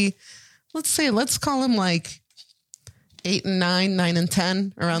 maybe, let's call them like 8 and 9, 9 and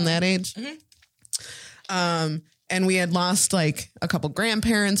 10, around that age. Mm-hmm. And we had lost like a couple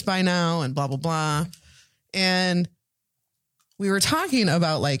grandparents by now and blah, blah, blah. And we were talking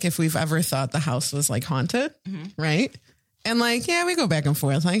about like if we've ever thought the house was like haunted, right? And like, yeah, we go back and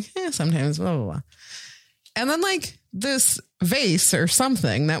forth, like, sometimes, blah, blah, blah. And then like this vase or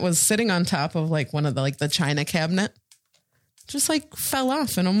something that was sitting on top of like one of the like the china cabinet just like fell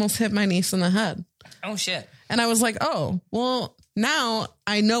off and almost hit my niece in the head. Oh shit. And I was like, oh, well, now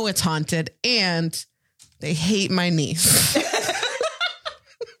I know it's haunted and they hate my niece.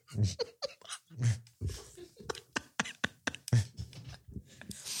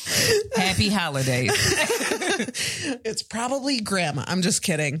 Happy holidays. It's probably grandma. I'm just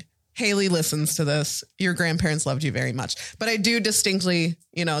kidding. Haley listens to this. Your grandparents loved you very much. But I do distinctly,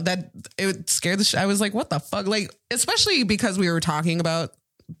 you know, that it scared the shit. I was like, what the fuck? Like, especially because we were talking about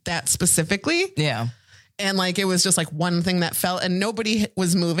that specifically. Yeah. And like, it was just like one thing that fell and nobody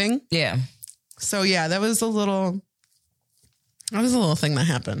was moving. Yeah. So yeah, that was a little thing that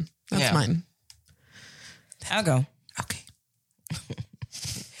happened. That's mine. I'll go. Okay.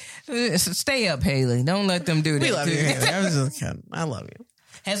 Stay up, Haley. Don't let them do that. We love you, Haley. I was just kidding. I love you.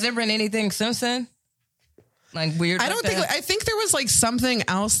 Has there been anything since then? Like weird? I think there was like something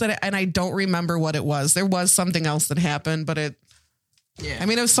else and I don't remember what it was. There was something else that happened, but it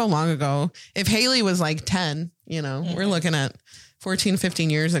was so long ago. If Haley was like 10, you know, we're looking at 14, 15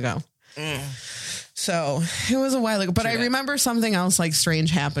 years ago. So it was a while ago, but I remember something else like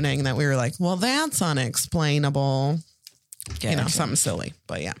strange happening that we were like, well, that's unexplainable. Gotcha. You know, something silly,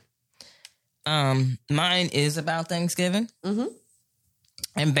 but yeah. Mine is about Thanksgiving. Mm-hmm.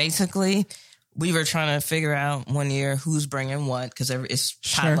 And basically we were trying to figure out one year who's bringing what, because it's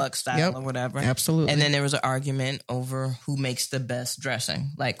potluck style or whatever. Absolutely. And then there was an argument over who makes the best dressing,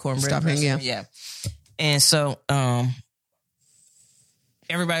 like cornbread stuffing. Dressing. Yeah. And so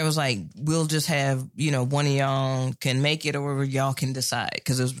everybody was like, we'll just have, you know, one of y'all can make it or y'all can decide,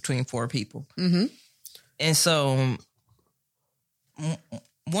 because it was between 4 people. Mm-hmm. And so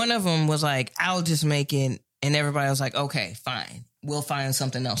one of them was like, I'll just make it. And everybody was like, okay, fine. We'll find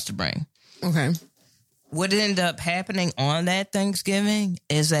something else to bring. Okay. What ended up happening on that Thanksgiving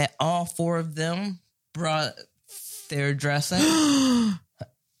is that all 4 of them brought their dressing.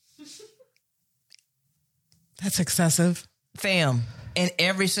 That's excessive. Fam. And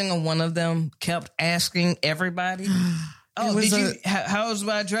every single one of them kept asking everybody, oh, how was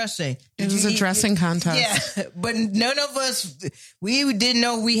my dressing? It was a dressing contest. Yeah, but none of us, we didn't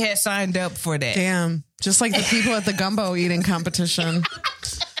know we had signed up for that. Damn. Just like the people at the gumbo eating competition.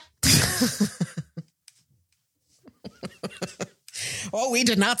 Oh, we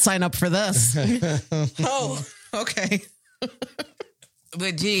did not sign up for this. Oh, okay.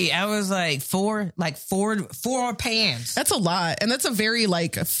 But gee, I was like four pans. That's a lot. And that's a very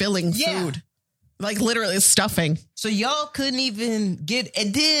like filling food. Like literally stuffing. So y'all couldn't even get,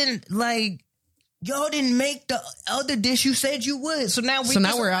 and then like y'all didn't make the other dish you said you would. So now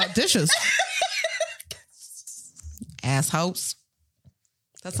we're out dishes. Assholes.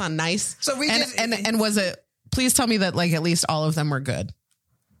 That's not nice. So we and was it, please tell me that like at least all of them were good.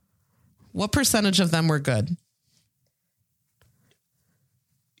 What percentage of them were good?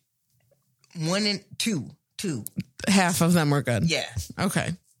 1 and 2. Half of them were good. Yeah.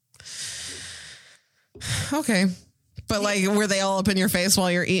 Okay. Okay. But like, were they all up in your face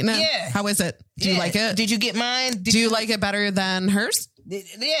while you're eating it? Yeah. How is it? Do you like it? Did you get mine? Do you like it better than hers?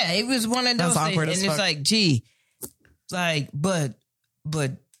 Yeah, it was one of those That's things. awkward And as it's fuck. like, gee, like, but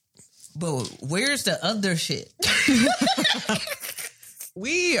where's the other shit?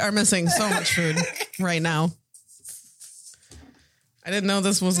 We are missing so much food right now. I didn't know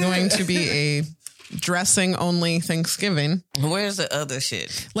this was going to be a dressing only Thanksgiving. Where's the other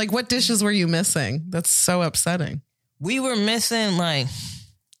shit? Like, what dishes were you missing? That's so upsetting. We were missing like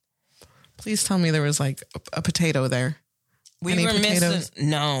Please tell me there was like a potato there. we Any were potatoes? missing.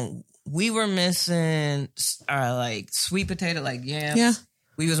 No, we were missing like sweet potato, like yams. Yeah.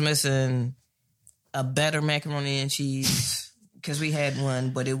 We was missing a better macaroni and cheese because we had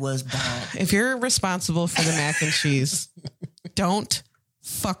one, but it was bomb. If you're responsible for the mac and cheese, don't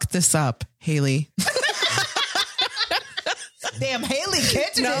fuck this up, Haley. Damn, Haley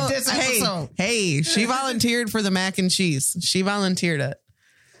catching it this episode. Hey, she volunteered for the mac and cheese. She volunteered it.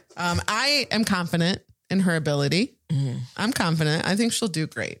 I am confident in her ability. I'm confident. I think she'll do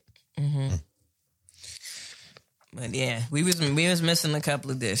great. But yeah, we was missing a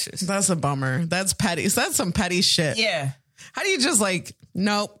couple of dishes. That's a bummer. That's petty. So that's some petty shit. Yeah. How do you just like,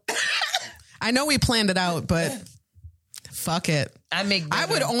 nope. I know we planned it out, but fuck it. I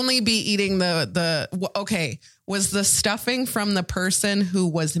would only be eating okay. Was the stuffing from the person who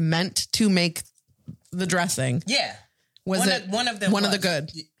was meant to make the dressing? Yeah. Was One of them one of the was.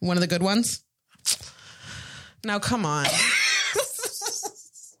 good? One of the good ones? Now, come on.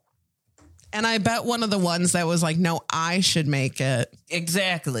 And I bet one of the ones that was like, no, I should make it.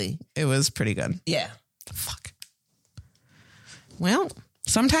 Exactly. It was pretty good. Yeah. Fuck. Well,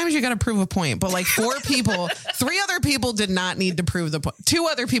 sometimes you got to prove a point, but like 4 people, 3 other people did not need to prove the point. 2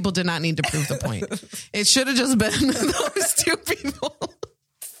 other people did not need to prove the point. It should have just been those 2 people.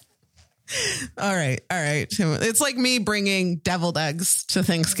 All right. It's like me bringing deviled eggs to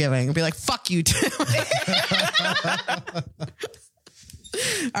Thanksgiving and be like, fuck you, Tim.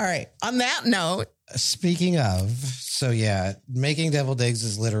 All right. On that note, Speaking of, so yeah, making deviled eggs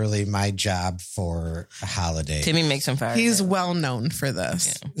is literally my job for a holiday. Timmy makes some fire. he's well known for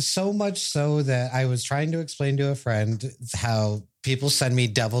this. So much so that I was trying to explain to a friend how people send me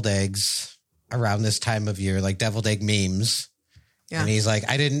deviled eggs around this time of year, like deviled egg memes. Yeah. And he's like,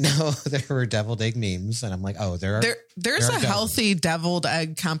 I didn't know there were deviled egg memes. And I'm like, oh, there's a healthy deviled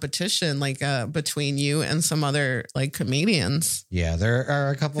egg competition like between you and some other like comedians. Yeah, there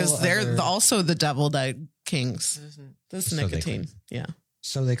are a couple. Because they're also the deviled egg kings. This So they nicotine. Yeah.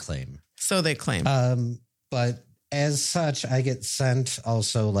 So they claim. So they claim. But as such, I get sent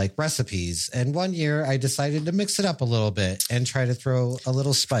also like recipes. And one year I decided to mix it up a little bit and try to throw a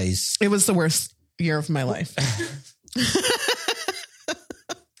little spice. It was the worst year of my life.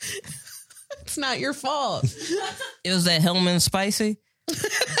 It's not your fault. It was that Hellman spicy.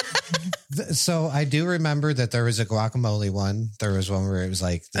 So I do remember that there was a guacamole one. There was one where it was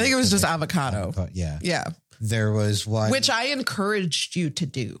like, I think it was just avocado. Yeah. Yeah. There was one. Which I encouraged you to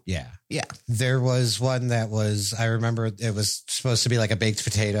do. Yeah. Yeah. There was one that was, I remember it was supposed to be like a baked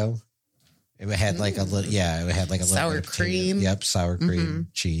potato. It had like a little, yeah, it had like a little Sour bit of potato. cream. Yep. Sour cream,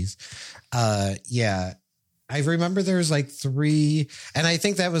 cheese. Yeah. I remember there was like 3, and I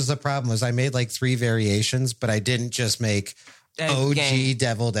think that was the problem was I made like 3 variations, but I didn't just make OG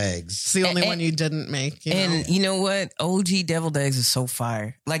deviled eggs. It's the only one you didn't make. You know? And you know what? OG deviled eggs is so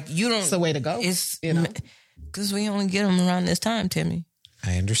fire. Like you don't. It's the way to go. It's you know. because we only get them around this time, Timmy.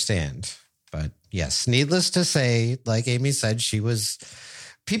 I understand. But yes, needless to say, like Aimee said,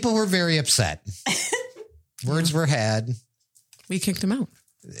 people were very upset. Words were had. We kicked him out.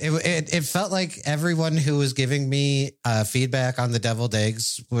 It felt like everyone who was giving me feedback on the deviled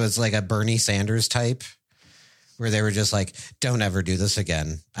eggs was like a Bernie Sanders type, where they were just like, don't ever do this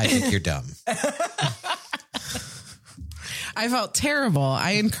again. I think you're dumb. I felt terrible.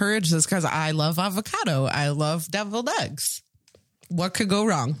 I encouraged this because I love avocado. I love deviled eggs. What could go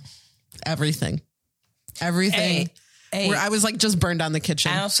wrong? Everything. Hey, Where I was like just burned down the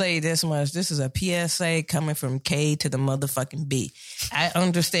kitchen. I'll say this much. This is a PSA coming from K to the motherfucking B. I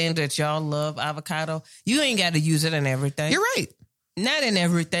understand that y'all love avocado. You ain't got to use it in everything. You're right. Not in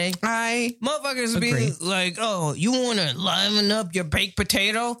everything. I Motherfuckers agree. be like, oh, you want to liven up your baked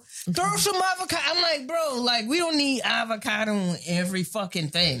potato? Throw some avocado. I'm like, bro, like we don't need avocado on every fucking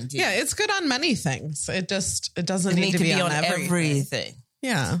thing. Dude. Yeah, it's good on many things. It doesn't It need to be on everything. everything.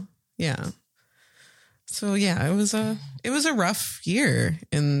 Yeah. Yeah. So yeah, it was a rough year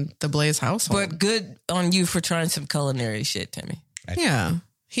in the Blaze household. But good on you for trying some culinary shit, Timmy. Yeah.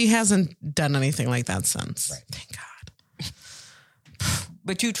 He hasn't done anything like that since. Right. Thank God.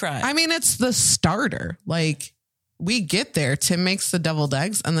 But you try. I mean, it's the starter. Like, we get there. Tim makes the deviled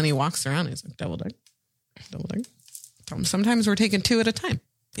eggs, and then he walks around. He's like, deviled egg. Sometimes we're taking 2 at a time.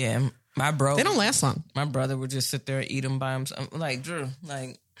 Yeah, my bro. They don't last long. My brother would just sit there and eat them by himself. I'm like, Drew,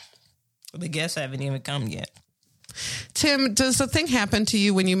 the guests haven't even come yet. Tim, does the thing happen to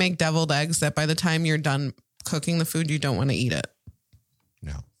you when you make deviled eggs that by the time you're done cooking the food, you don't want to eat it?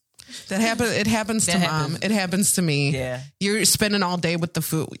 No. It happens to Mom. It happens to me. Yeah. You're spending all day with the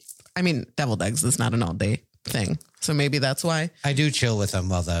food. I mean, deviled eggs is not an all day thing. So maybe that's why. I do chill with them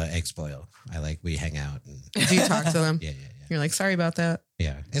while the eggs boil. We hang out. And Do you talk to them? Yeah. You're like, sorry about that.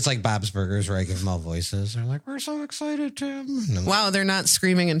 Yeah. It's like Bob's Burgers where I give them all voices. They're like, we're so excited, Tim. Wow, they're not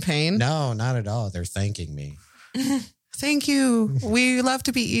screaming in pain? No, not at all. They're thanking me. Thank you. We love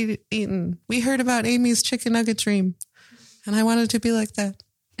to be eaten. We heard about Aimee's chicken nugget dream, and I wanted to be like that.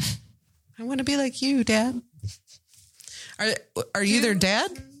 I want to be like you, Dad. Are you their dad?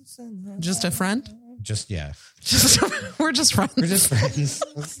 Just a friend? Yeah. We're just friends. We're just friends.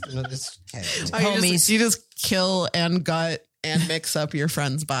 Homies. You just kill and gut and mix up your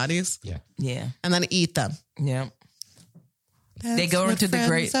friends' bodies. Yeah. Yeah. And then eat them. Yeah. That's go what into the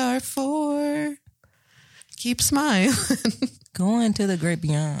great- friends are for. Keep smiling. Going to the great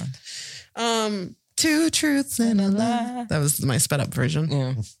beyond. 2 truths and a lie. That was my sped up version.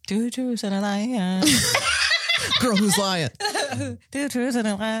 Yeah. 2 truths and a lie. Girl who's lying. 2 truths and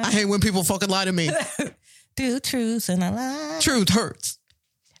a lie. I hate when people fucking lie to me. 2 truths and a lie. Truth hurts.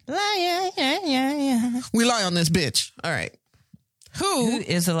 Lie, yeah. We lie on this bitch. All right. Who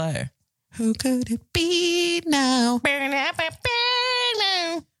is a liar? Who could it be now? All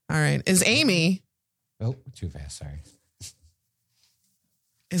right. Is Aimee... Oh, too fast. Sorry.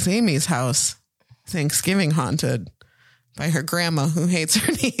 Is Amy's house Thanksgiving haunted by her grandma who hates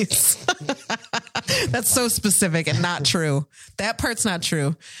her niece? That's so specific and not true. That part's not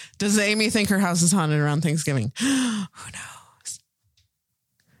true. Does Aimee think her house is haunted around Thanksgiving? Who knows?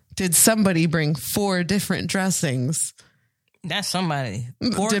 Did somebody bring 4 different dressings? That's somebody.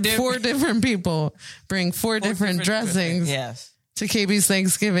 4 different people bring 4 different dressings Yes. to KB's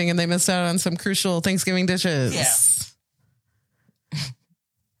Thanksgiving and they missed out on some crucial Thanksgiving dishes? Yeah.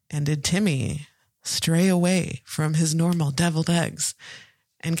 And did Timmy stray away from his normal deviled eggs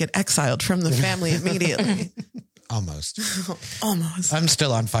and get exiled from the family immediately? Almost. Almost. I'm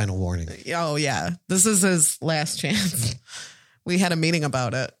still on final warning. Oh, yeah. This is his last chance. We had a meeting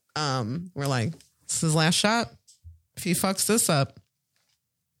about it. We're like, this is his last shot. If he fucks this up,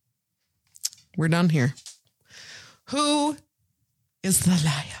 we're done here. Who is the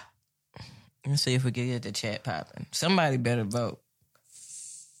liar? Let's see if we can get the chat popping. Somebody better vote.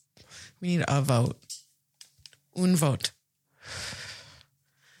 We need a vote. Un vote.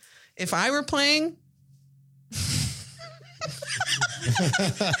 If I were playing...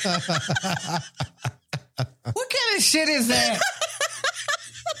 What kind of shit is that?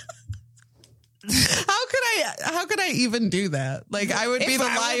 How could I even do that? Like, I would be If the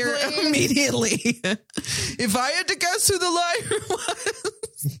I were liar playing- immediately. If I had to guess who the liar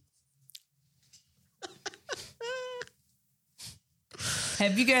was.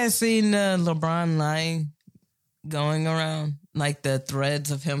 Have you guys seen LeBron lying going around? Like the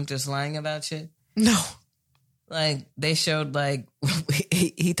threads of him just lying about shit? No. Like they showed like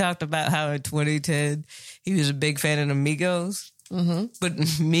he talked about how in 2010 he was a big fan of the Migos. Mm-hmm. But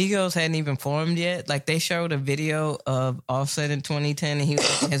Migos hadn't even formed yet. Like they showed a video of Offset in 2010 and he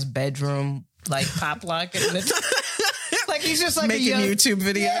was in his bedroom like pop locking. Like he's just like Making a young YouTube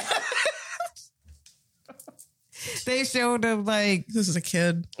video. They showed him like This is a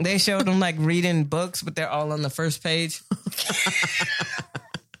kid. they showed him like reading books, but they're all on the first page.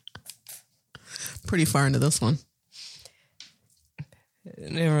 Pretty far into this one.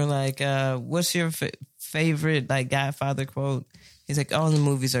 And they were like, "What's your favorite like Godfather quote?" He's like, "All the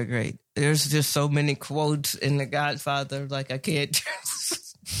movies are great. There's just so many quotes in The Godfather, like I can't."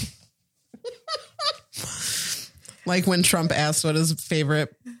 Like when Trump asked what his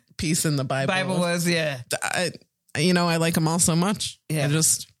favorite piece in the Bible was, yeah. I like them all so much. Yeah.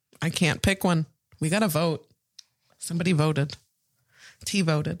 I can't pick one. We got to vote. Somebody voted. T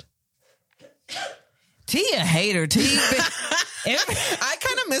voted. T a hater. T. I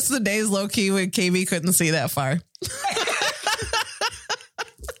kind of miss the days low key when KB couldn't see that far.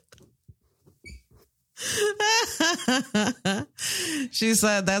 She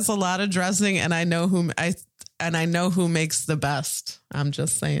said, "That's a lot of dressing, and I know who makes the best." I'm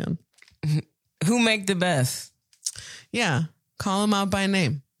just saying. Who make the best? Yeah, call him out by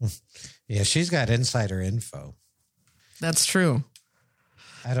name. Yeah, she's got insider info. That's true.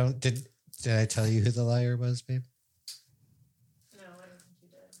 Did I tell you who the liar was, babe? No,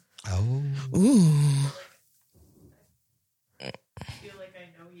 Oh. Ooh. I feel like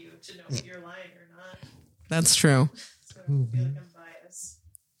I know you to know if you're lying or not. That's true. So I don't feel like I'm biased.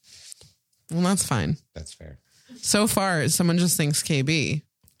 Well, that's fine. That's fair. So far, someone just thinks KB.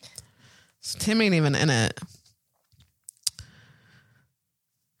 So Tim ain't even in it.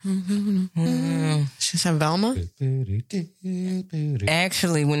 She said Velma?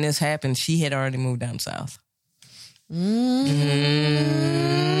 Actually, when this happened, she had already moved down south.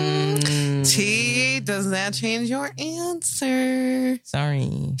 T, does that change your answer?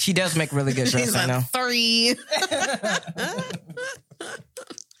 Sorry. She does make really good She's dresses, I know. a 3.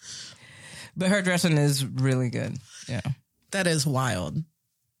 But her dressing is really good. Yeah. That is wild.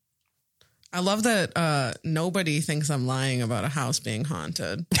 I love that nobody thinks I'm lying about a house being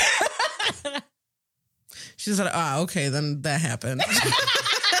haunted. She said, okay, then that happened.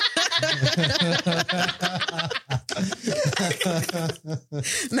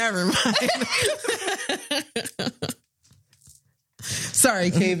 Never mind. Sorry,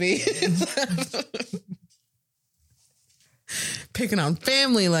 KB. Picking on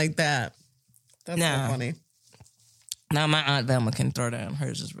family like that. That's Nah. so funny. Now my Aunt Velma can throw down.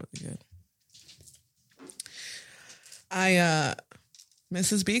 Hers is really good.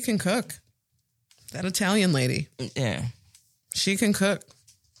 Mrs. B can cook. That Italian lady. Yeah. She can cook.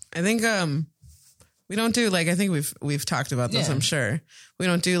 I think we don't do I think we've talked about this, Yeah. I'm sure. We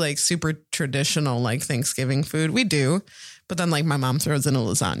don't do super traditional Thanksgiving food. We do, but then my mom throws in a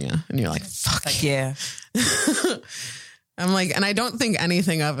lasagna and you're like, fuck. Yeah. I'm and I don't think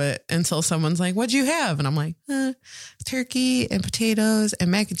anything of it until someone's like, what'd you have? And I'm like, turkey and potatoes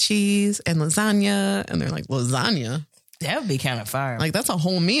and mac and cheese and lasagna. And they're like, lasagna? That would be kind of fire. That's a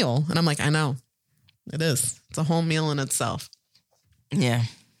whole meal. And I'm like, I know. It is. It's a whole meal in itself. yeah.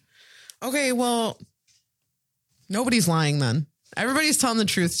 Okay, well, nobody's lying then. Everybody's telling the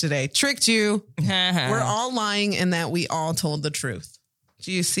truth today. Tricked you. We're all lying in that we all told the truth.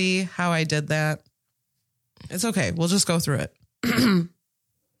 Do you see how I did that? It's okay. We'll just go through it.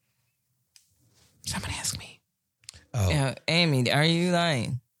 Somebody ask me. Oh. Yeah, Aimee, are you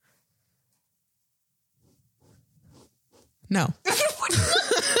lying? No.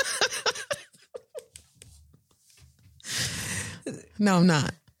 No, I'm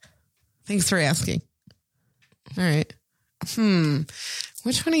not. Thanks for asking. All right.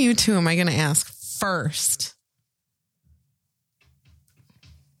 Which one of you two am I going to ask first?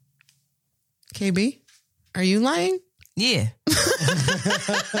 KB, are you lying? Yeah.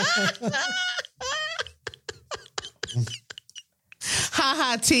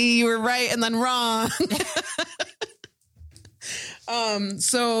 Haha, T, you were right and then wrong.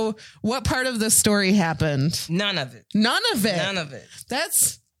 So what part of the story happened? None of it. None of it. None of it.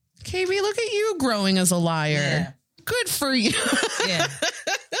 That's KB, look at you growing as a liar. Yeah. Good for you. Yeah.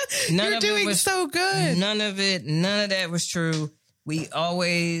 None You're of doing it was, so good. None of that was true. We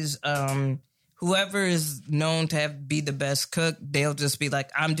always, whoever is known to be the best cook, they'll just be like,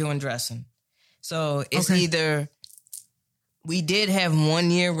 I'm doing dressing. So it's either, we did have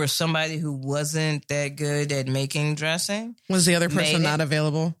one year where somebody who wasn't that good at making dressing. Was the other person Made it. not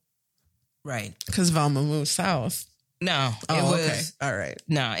available? Right. Because Velma moved south. No, Oh, it was, okay. All right.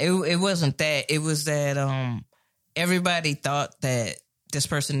 no, it wasn't that. It was that, everybody thought that this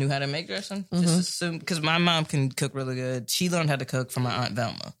person knew how to make dressing. Just assume, because my mom can cook really good. She learned how to cook from my Aunt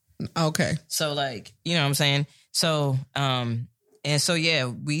Velma. Okay. So you know what I'm saying? So, and so, yeah,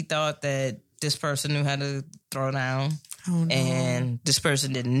 we thought that this person knew how to throw down. Oh, no. And this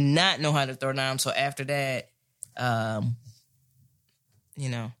person did not know how to throw down. So after that, you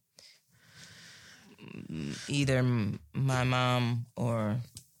know, either my mom or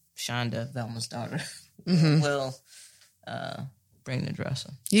Shonda, Velma's daughter, will bring the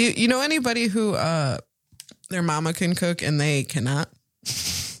dressing. You know anybody who their mama can cook and they cannot?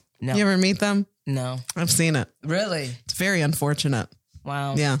 No. You ever meet them? No. I've seen it. Really? It's very unfortunate.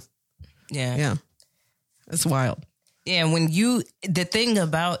 Wow. Yeah. Yeah. Yeah. It's wild. Yeah, the thing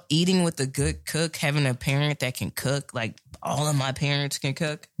about eating with a good cook, having a parent that can cook, like all of my parents can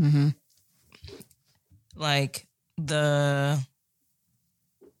cook, like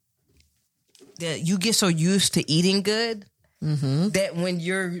you get so used to eating good that when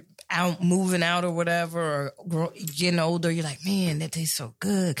you're out moving out or whatever, or getting older, you're like, man, that tastes so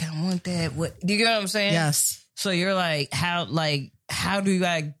good. Kind of want that. What do you get what I'm saying? Yes. So you're like, how do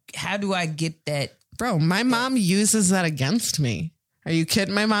I get that? Bro, my mom uses that against me. Are you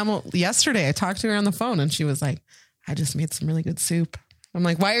kidding? My mom, yesterday, I talked to her on the phone and she was like, I just made some really good soup. I'm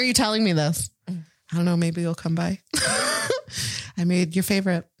like, why are you telling me this? I don't know. Maybe you'll come by. I made your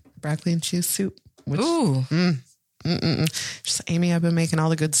favorite broccoli and cheese soup. Which, Ooh. Just Aimee, I've been making all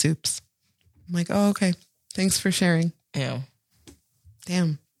the good soups. I'm like, oh, okay. Thanks for sharing. Yeah.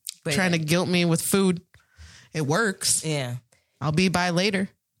 Damn. But Trying to guilt me with food. It works. Yeah. I'll be by later.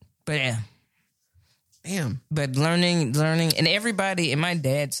 But yeah. Damn. But learning, and everybody, and my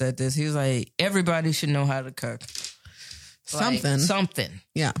dad said this, he was like, everybody should know how to cook. Something. Something.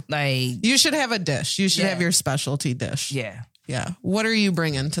 Yeah. Like, You should have a dish. You should Yeah. have your specialty dish. yeah. Yeah. What are you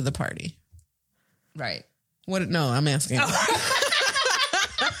bringing to the party? Right. What? No, I'm asking.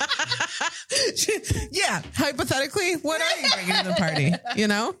 Yeah. Hypothetically, what are you bringing to the party? You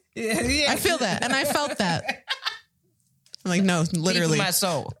know? Yeah. I feel that. And I felt that. I'm like, no, literally. Deep in my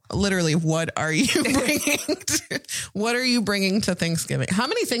soul. Literally, what are you bringing? What are you bringing to Thanksgiving? How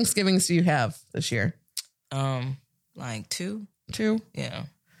many Thanksgivings do you have this year? Like 2. 2? Yeah.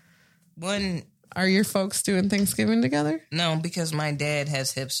 One. Are your folks doing Thanksgiving together? No, because my dad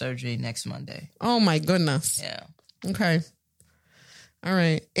has hip surgery next Monday. Oh my goodness. Yeah. Okay. All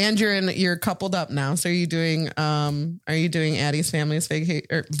right. And you're coupled up now. So are you doing Addie's family's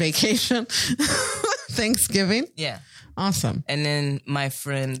vacation? Thanksgiving? Yeah. Awesome. And then my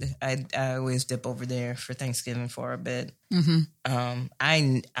friend, I always dip over there for Thanksgiving for a bit. Mm-hmm.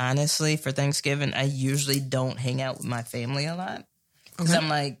 I honestly, for Thanksgiving, I usually don't hang out with my family a lot. Because I'm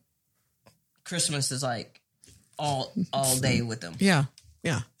like, Christmas is like all day with them. Yeah.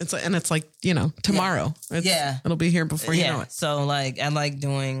 Yeah. It's like, tomorrow. Yeah. It'll be here before you know it. So like, I like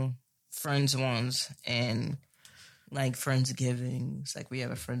doing Friends ones and like Friendsgivings. Like we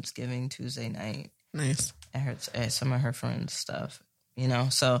have a Friendsgiving Tuesday night. Nice. At some of her friends' stuff,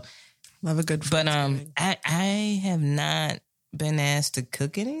 so Love a good but Friendsgiving. I have not been asked to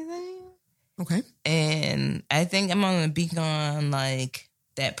cook anything. Okay. And I think I'm gonna be on like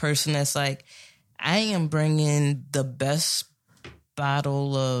that person that's like, I am bringing the best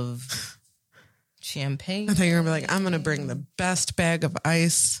bottle of champagne. I thought you were gonna be like, I'm gonna bring the best bag of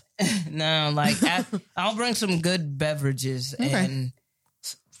ice. No, like I'll bring some good beverages and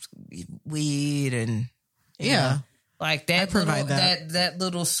weed and you know, like that. I provide that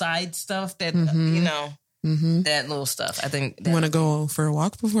little side stuff that that little stuff. I think. You want to go for a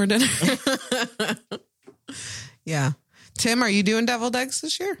walk before dinner? Yeah. Tim, are you doing deviled eggs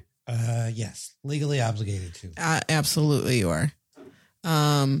this year? Yes, legally obligated to. Absolutely, you are.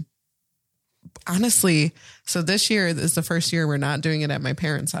 Honestly, so this year is the first year we're not doing it at my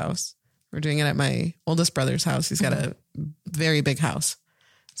parents' house. We're doing it at my oldest brother's house. He's got a very big house.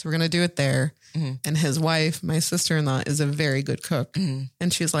 So we're going to do it there. Mm-hmm. And his wife, my sister-in-law, is a very good cook. Mm-hmm.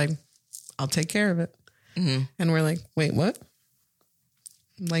 And she's like, I'll take care of it. Mm-hmm. And we're like, wait, what?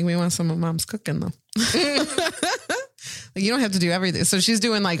 Like, we want some of Mom's cooking, though. Like, you don't have to do everything. So she's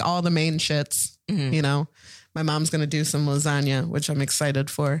doing, like, all the main shits, My mom's going to do some lasagna, which I'm excited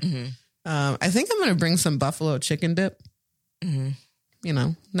for. Mm-hmm. I think I'm going to bring some buffalo chicken dip. Mm-hmm.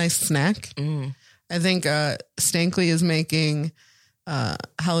 Nice snack. Mm-hmm. I think Stankly is making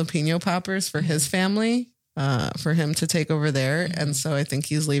jalapeno poppers for his family, for him to take over there. Mm-hmm. And so I think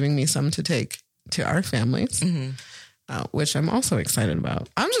he's leaving me some to take to our families, which I'm also excited about.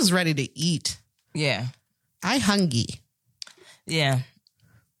 I'm just ready to eat. Yeah. I hungry. Yeah.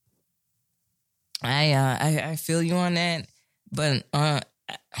 I feel you on that, but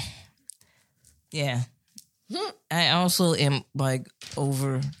yeah. I also am like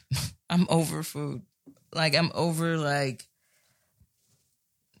I'm over food. Like I'm over like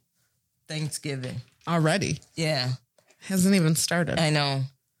Thanksgiving. Already? Yeah. Hasn't even started. I know.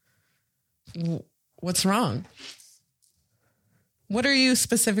 What's wrong? What are you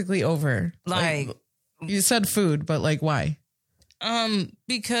specifically over? Like you said food, but like why?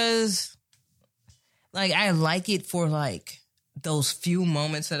 Because like I like it for like those few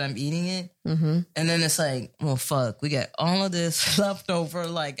moments that I'm eating it. Mm-hmm. And then it's like, well, fuck, we got all of this left over.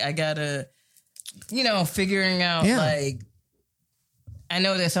 Like I gotta, figuring out like, I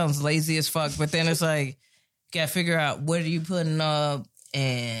know that sounds lazy as fuck, but then it's like, gotta figure out what are you putting up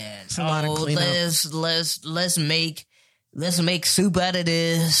and let's make soup out of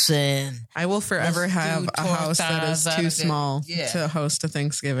this. And I will forever have a house that is too small to host a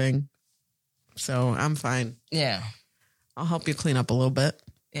Thanksgiving. So I'm fine. Yeah. I'll help you clean up a little bit.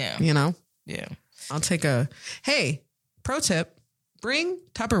 Yeah. Yeah. I'll take hey, pro tip, bring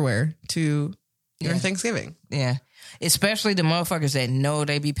Tupperware to your Thanksgiving. Yeah. Especially the motherfuckers that know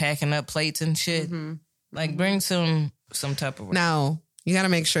they be packing up plates and shit. Mm-hmm. Like bring some Tupperware. Now, you got to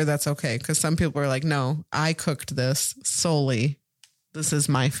make sure that's okay. Because some people are like, no, I cooked this solely. This is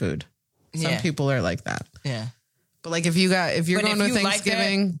my food. Some people are like that. Yeah. But like if you're going to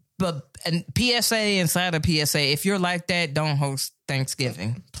Thanksgiving, but and PSA inside of PSA, if you're like that, don't host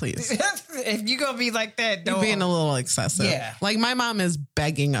Thanksgiving. Please. If you're going to be like that, You're don't. being a little excessive. Yeah. Like my mom is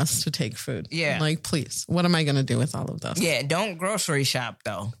begging us to take food. Yeah. Like, please, what am I going to do with all of this? Yeah, don't grocery shop,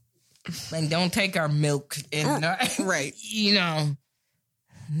 though. Like, don't take our milk. And Right. You know,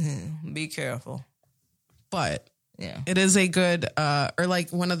 be careful. But Yeah. it is a good, or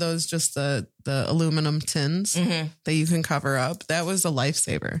like one of those, just the aluminum tins that you can cover up. That was a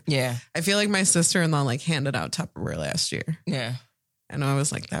lifesaver. Yeah. I feel like my sister-in-law like handed out Tupperware last year. Yeah. And I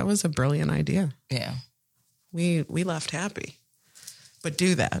was like, that was a brilliant idea. Yeah. We left happy. But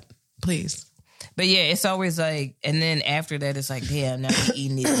do that, please. But yeah, it's always like, and then after that, it's like, damn, now we're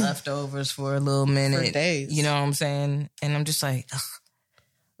eating these leftovers for a little minute. For days. You know what I'm saying? And I'm just like, ugh.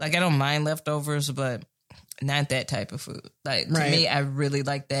 Like, I don't mind leftovers, but not that type of food. Like, to Right. me, I really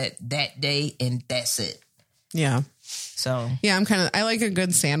like that day, and that's it. Yeah. So, Yeah, I like a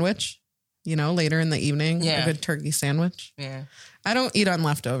good sandwich, you know, later in the evening. Yeah. A good turkey sandwich. yeah. I don't eat on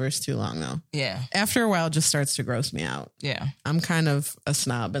leftovers too long, though. Yeah. After a while, it just starts to gross me out. Yeah. I'm kind of a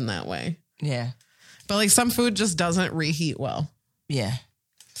snob in that way. Yeah. But like some food just doesn't reheat well. Yeah.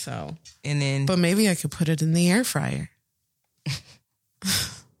 So, And then, but maybe I could put it in the air fryer.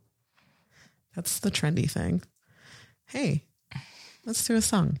 That's the trendy thing. Hey, let's do a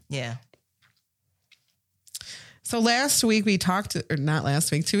song. yeah. So last week we talked, or not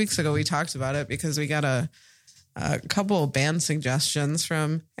last week, 2 weeks ago we talked about it because we got a couple of band suggestions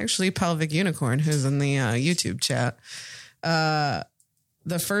from actually Pelvic Unicorn, who's in the YouTube chat.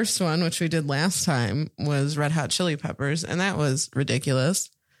 The first one, which we did last time, was Red Hot Chili Peppers, and that was ridiculous.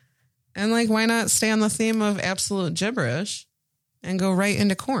 And like, why not stay on the theme of absolute gibberish and go right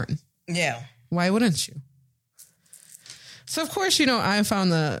into Korn? Yeah. Why wouldn't you? So of course, you know, I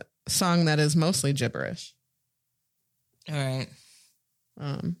found the song that is mostly gibberish. All right.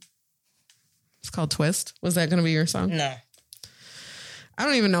 It's called Twist. Was that going to be your song? No. I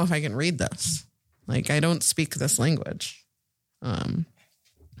don't even know if I can read this. Like, I don't speak this language. But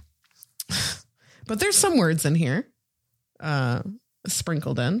there's some words in here,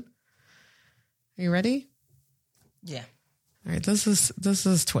 sprinkled in. Are you ready? Yeah. All right. This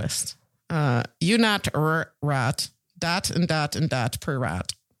is Twist. You not rot, dot and dot and dot per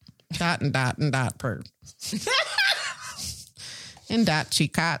rot, dot and dot per. And dot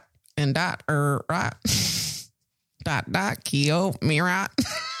chicot and dot rot, dot kio me rot.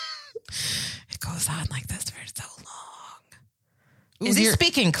 It goes on like this for so long. Is he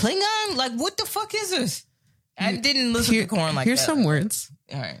speaking Klingon? Like, what the fuck is this? I didn't listen to Korn like here's that. Here's some words.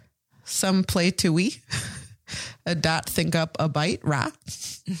 All right. Some play to we. A dot think up a bite rot.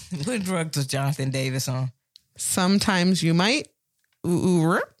 What drug was Jonathan Davis on? Sometimes you might.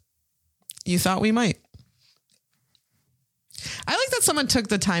 You thought we might. I like that someone took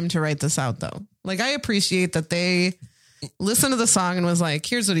the time to write this out, though. Like, I appreciate that they listened to the song and was like,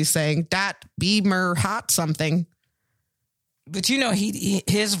 here's what he's saying. Dot beamer hot something. But you know,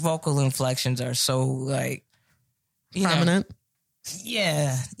 his vocal inflections are so like Prominent.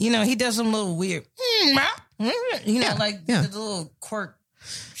 Yeah. You know, he does some little weird, you know, like the little quirk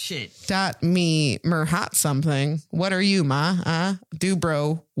shit. Dot me mer hot something. What are you, ma? Do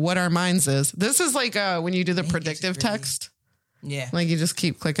bro. What our minds is. This is like when you do the predictive text. Yeah. Like you just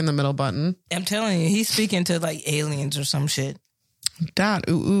keep clicking the middle button. I'm telling you, he's speaking to like aliens or some shit. Dot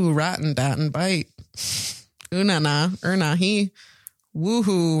rotten dot and bite. Urna he.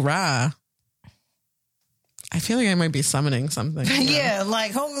 Woohoo rah. I feel like I might be summoning something. Yeah,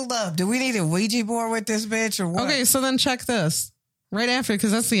 like hold up. Do we need a Ouija board with this bitch or what? Okay, so then check this. Right after,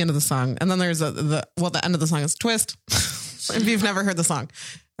 because that's the end of the song. And then there's the end of the song is Twist. If you've never heard the song.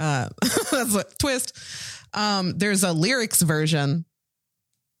 That's what Twist. There's a lyrics version.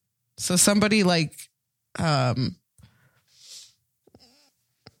 So somebody like I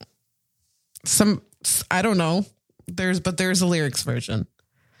don't know. There's a lyrics version.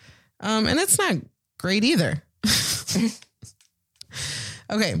 And it's not great either.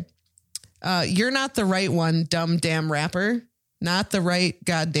 Okay. You're not the right one, dumb damn rapper. Not the right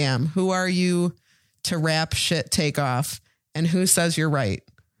goddamn. Who are you to rap shit take off? And who says you're right?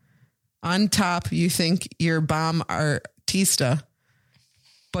 On top, you think you're bomb artista,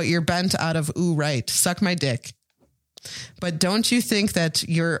 but you're bent out of ooh right. Suck my dick. But don't you think that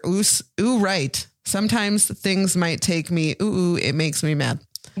you're ooh right? Sometimes things might take me ooh, it makes me mad.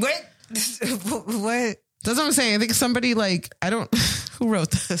 What? What? That's what I'm saying. I think somebody like, who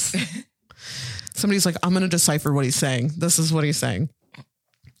wrote this? Somebody's like, I'm going to decipher what he's saying. This is what he's saying.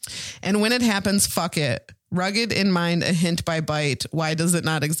 And when it happens, fuck it. Rugged in mind, a hint by bite. Why does it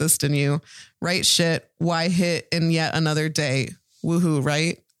not exist in you? Right shit. Why hit in yet another day? Woohoo,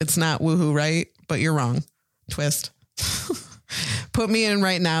 right? It's not woohoo, right? But you're wrong. Twist. Put me in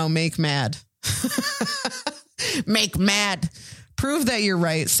right now. Make mad. Make mad. Prove that you're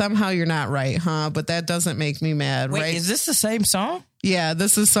right. Somehow you're not right, huh? But that doesn't make me mad, Wait, right? is this the same song? Yeah,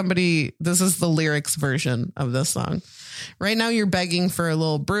 this is the lyrics version of this song. Right now you're begging for a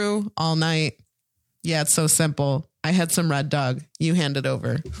little brew all night. Yeah, it's so simple. I had some Red Dog. You hand it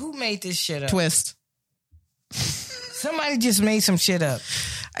over. Who made this shit up? Twist. Somebody just made some shit up.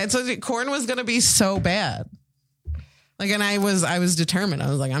 I told you Korn was going to be so bad. Like, and I was determined. I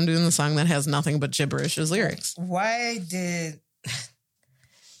was like, I'm doing the song that has nothing but gibberish as lyrics. Why did...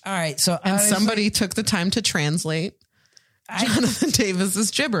 All right, so... And honestly, somebody took the time to translate Jonathan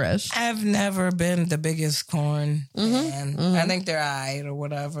Davis's gibberish. I've never been the biggest Korn fan. I think they're aight or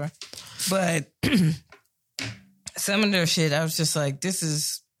whatever. But some of their shit, I was just like, this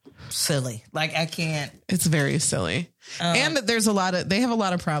is silly. Like, I can't... It's very silly. And there's they have a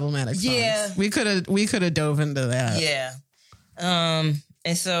lot of problematic songs. Yeah. We could have dove into that. Yeah.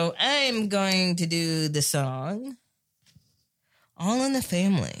 And so I'm going to do the song All in the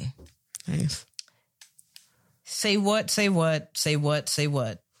Family. Nice. Say what, say what, say what, say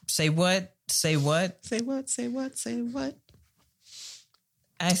what. Say what, say what. Say what, say what, say what.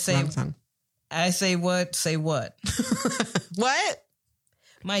 I say Wrong song. I say what, say what. What?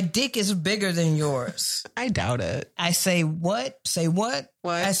 My dick is bigger than yours. I doubt it. I say what? Say what?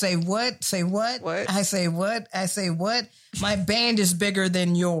 What? I say what? Say what? What? I say what? I say what? My band is bigger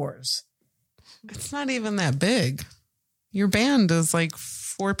than yours. It's not even that big. Your band is like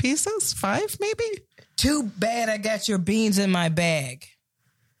 4 pieces? 5 maybe? Too bad I got your beans in my bag.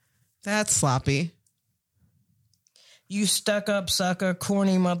 That's sloppy. You stuck up sucker,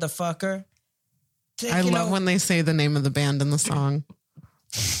 corny motherfucker. I love when they say the name of the band in the song.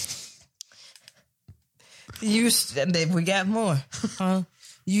 We got more. Huh?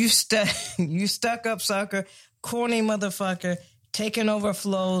 You stuck up sucker, corny motherfucker. Taking over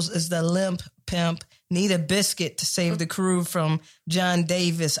flows is the limp pimp. Need a biscuit to save the crew from John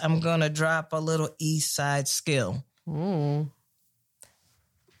Davis. I'm gonna drop a little East Side skill. Oh,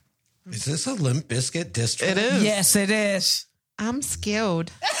 Is this a Limp Bizkit diss track? it is. Yes, it is. I'm scared.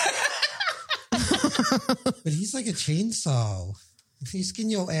 But he's like a chainsaw. He's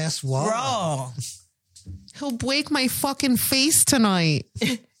getting your ass Raw. He'll break my fucking face tonight.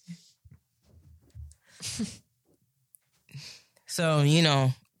 So,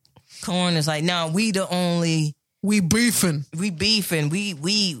 Korn is like, no, we beefing. We,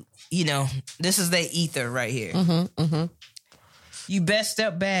 this is the ether right here. You best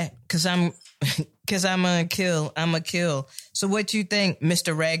step back because I'm gonna kill. So what you think,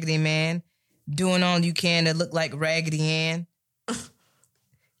 Mr. Raggedy Man? Doing all you can to look like Raggedy Ann?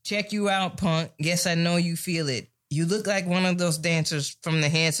 Check you out, punk. Yes, I know you feel it. You look like one of those dancers from the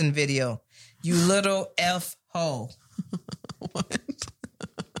Hanson video. You little F hoe. What?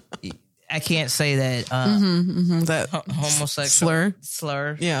 I can't say that. That Homosexual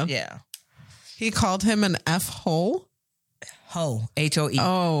slur. Yeah. Yeah. He called him an F-hole? Hoe. H-O-E.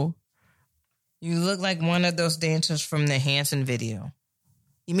 Oh. You look like one of those dancers from the Hanson video.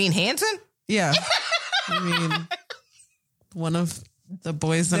 You mean Hanson? Yeah. I mean, one of the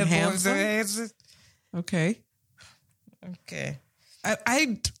boys in Hanson? Okay. Okay.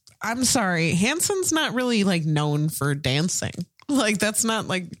 I'm sorry. Hanson's not really like known for dancing. Like that's not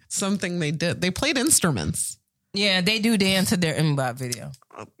like something they did. They played instruments. Yeah, they do dance in their MBOT video.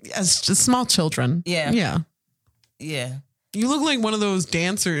 As just small children. Yeah. Yeah. Yeah. You look like one of those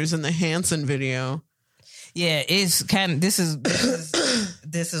dancers in the Hanson video. Yeah, it's kind of this is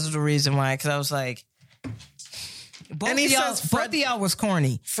the reason why, because I was like, both of y'all was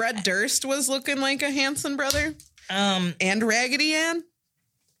corny. Fred Durst was looking like a Hanson brother. And Raggedy Ann.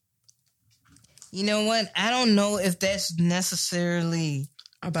 You know what? I don't know if that's necessarily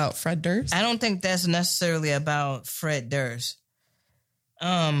About Fred Durst. I don't think that's necessarily about Fred Durst.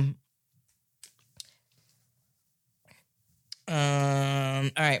 All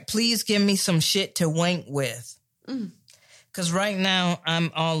right, please give me some shit to wank with. Cause right now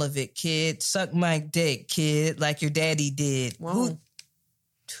I'm all of it, kid. Suck my dick, kid, like your daddy did. Whoa.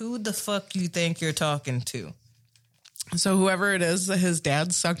 Who the fuck you think you're talking to? So whoever it is, his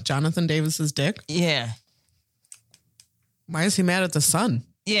dad sucked Jonathan Davis's dick. Yeah. Why is he mad at the son?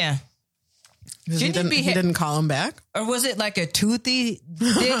 Yeah. He didn't call him back. Or was it like a toothy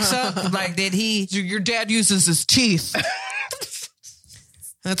dick suck? Like, did he? Your dad uses his teeth.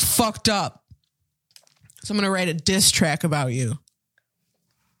 That's fucked up. So I'm going to write a diss track about you.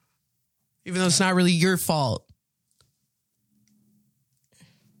 Even though it's not really your fault.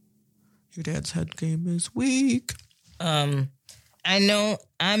 Your dad's head game is weak.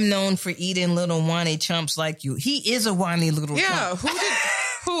 I'm known for eating little whiny chumps like you. He is a whiny little Yeah, chump.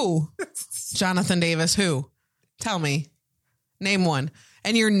 who? Jonathan Davis, who? Tell me. Name one.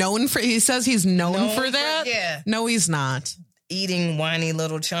 And you're known for, he says he's known for that? Yeah. No, he's not. Eating whiny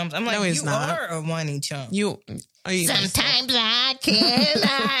little chumps. I'm like, No, he's you not. are a whiny chump. Sometimes I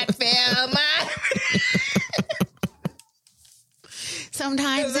cannot feel my...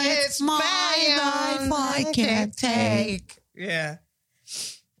 Sometimes it's my life I can't take. Yeah.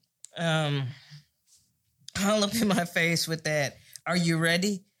 All up in my face with that. Are you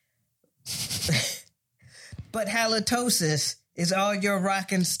ready? But halitosis is all you're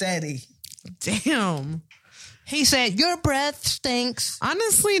rocking steady. Damn. He said, your breath stinks.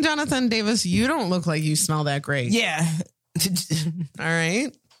 Honestly, Jonathan Davis, you don't look like you smell that great. Yeah. All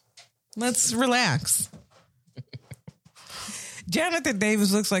right. Let's relax. Jonathan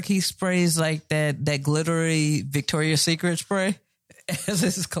Davis looks like he sprays like that glittery Victoria's Secret spray as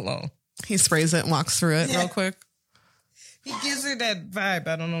his cologne. He sprays it and walks through it real quick. He gives her that vibe.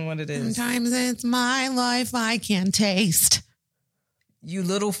 I don't know what it is. Sometimes it's my life I can taste. You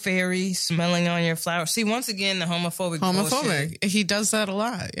little fairy smelling on your flower. See, once again, the homophobic bullshit. He does that a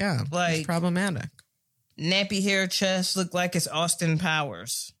lot. Yeah. Like- it's problematic. Nappy hair chest look like it's Austin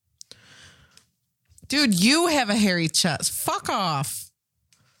Powers. Dude, you have a hairy chest. Fuck off.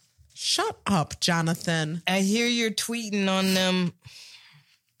 Shut up, Jonathan. I hear you're tweeting on them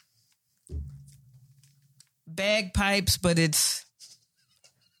bagpipes, but it's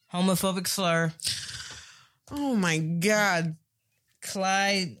homophobic slur. Oh my God.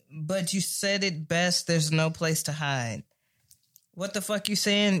 Clyde, but you said it best. There's no place to hide. What the fuck you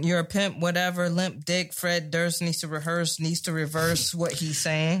saying? You're a pimp, whatever. Limp dick. Fred Durst needs to reverse what he's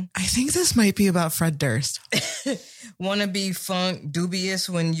saying. I think this might be about Fred Durst. Wanna be funk dubious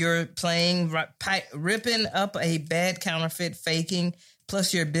when you're playing, ripping up a bad counterfeit, faking,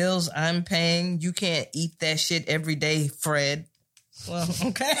 plus your bills I'm paying. You can't eat that shit every day, Fred. Well,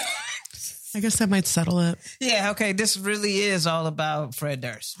 okay. I guess that might settle it. Yeah, okay. This really is all about Fred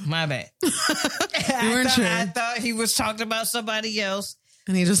Durst. My bad. I thought he was talking about somebody else.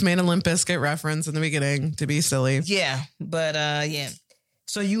 And he just made a Limp Bizkit reference in the beginning to be silly. Yeah, but yeah.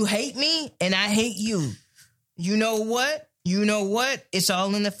 So you hate me and I hate you. You know what? You know what? It's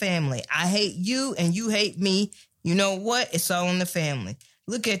all in the family. I hate you and you hate me. You know what? It's all in the family.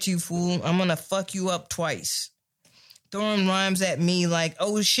 Look at you, fool. I'm gonna fuck you up twice. Throwing rhymes at me like,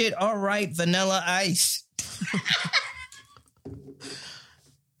 oh shit, all right, Vanilla Ice.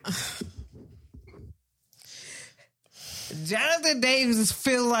 Jonathan Davis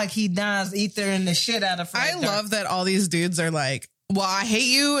feel like he dies eating the shit out of Fred Durst. love that all these dudes are like, well, I hate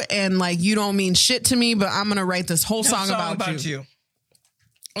you and like you don't mean shit to me, but I'm going to write this whole song about you.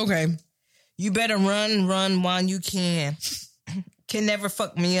 Okay. You better run while you can. Can never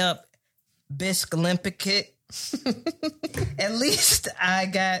fuck me up, Bisque Olympic kick. At least I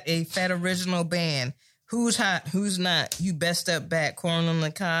got a fat original band. Who's hot? Who's not? You best up back. Corn on the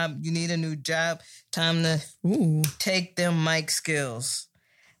cob. You need a new job. Time to take them mic skills.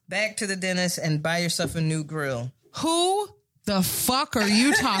 Back to the dentist and buy yourself a new grill. Who the fuck are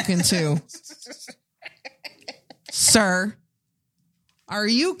you talking to? Sir, are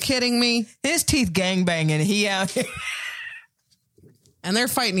you kidding me? His teeth gangbanging. He out here. And they're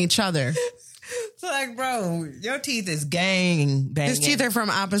fighting each other. It's like, bro, your teeth is gang banging. His teeth are from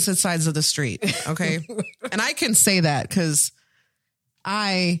opposite sides of the street. Okay. And I can say that because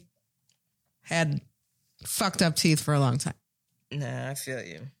I had fucked up teeth for a long time. Nah, I feel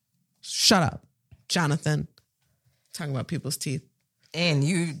you. Shut up, Jonathan. Talking about people's teeth. And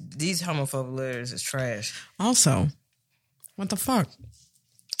these homophobic lyrics is trash. Also, what the fuck?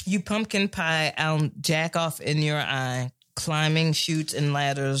 You pumpkin pie, I'll jack off in your eye. Climbing chutes and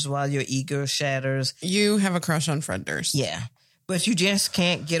ladders while your ego shatters. You have a crush on Fred Durst. Yeah. But you just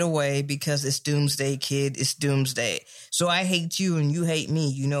can't get away because it's doomsday, kid. It's doomsday. So I hate you and you hate me.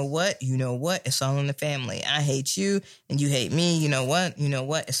 You know what? You know what? It's all in the family. I hate you and you hate me. You know what? You know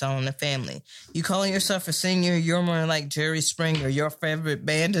what? It's all in the family. You calling yourself a singer. You're more like Jerry Springer. Your favorite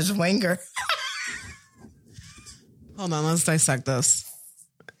band is Winger. Hold on, let's dissect this.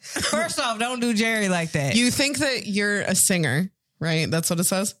 First off, don't do Jerry like that. You think that you're a singer, right? That's what it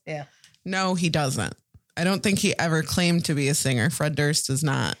says? Yeah. No, he doesn't. I don't think he ever claimed to be a singer. Fred Durst is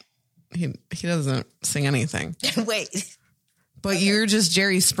not. He doesn't sing anything. Wait. But you're just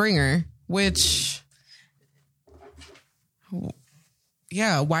Jerry Springer, which...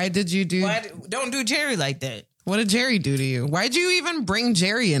 Yeah, why did you do... Don't do Jerry like that. What did Jerry do to you? Why'd you even bring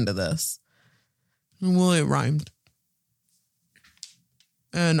Jerry into this? Well, it rhymed.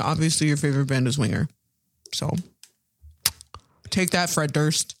 And obviously your favorite band is Winger. So, Take that, Fred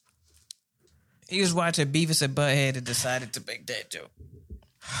Durst. He was watching Beavis and Butthead and decided to make that joke.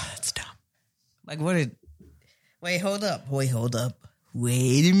 That's dumb. Like, what did... Wait, hold up. Wait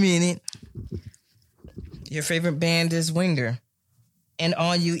a minute. Your favorite band is Winger, and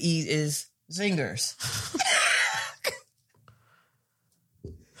all you eat is zingers.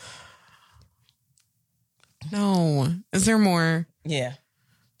 No. Is there more? Yeah.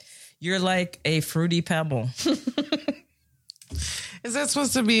 You're like a fruity pebble. Is that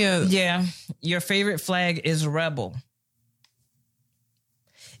supposed to be a... Yeah. Your favorite flag is rebel.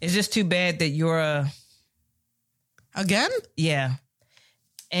 It's just too bad that you're a... Again? Yeah.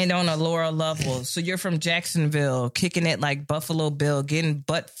 And on a lower level. So you're from Jacksonville, kicking it like Buffalo Bill, getting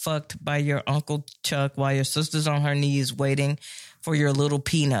butt fucked by your Uncle Chuck while your sister's on her knees waiting for your little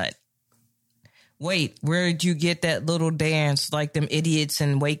peanut. Wait, where'd you get that little dance like them idiots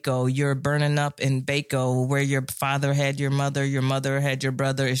in Waco? You're burning up in Baco where your father had your mother had your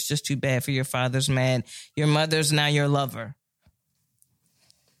brother. It's just too bad for your father's mad. Your mother's now your lover.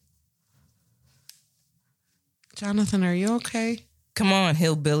 Jonathan, are you okay? Come on,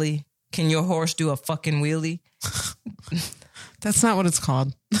 hillbilly. Can your horse do a fucking wheelie? That's not what it's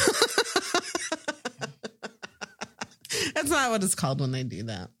called. That's not what it's called when they do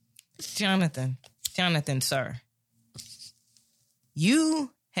that. Jonathan, sir.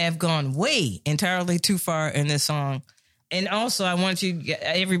 You have gone entirely too far in this song. And also, I want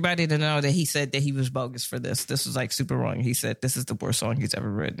everybody to know that he said that he was bogus for this. This was like super wrong. He said this is the worst song he's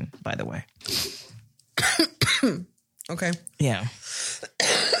ever written, by the way. Okay. Yeah.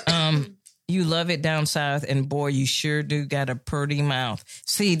 You love it down south, and boy, you sure do got a pretty mouth.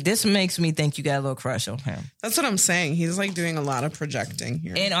 See, this makes me think you got a little crush on him. That's what I'm saying. He's like doing a lot of projecting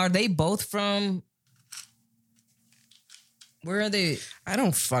here. And are they both from... Where are they? I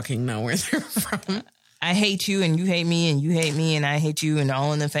don't fucking know where they're from. I hate you and you hate me and you hate me and I hate you and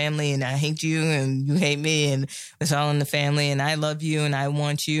all in the family and I hate you and you hate me and it's all in the family and I love you and I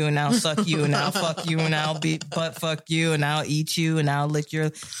want you and I'll suck you and I'll fuck you and I'll butt fuck you and I'll eat you and I'll lick your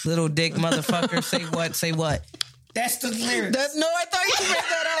little dick, motherfucker. Say what? Say what? That's the lyrics. No, I thought you made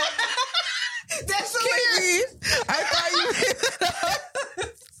that up. That's the lyrics. I thought you made that up.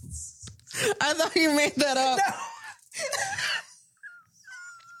 I thought you made that up. No.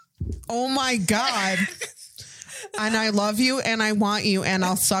 Oh my God. And I love you and I want you and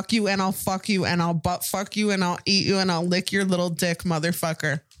I'll suck you and I'll fuck you and I'll butt fuck you and I'll eat you and I'll lick your little dick,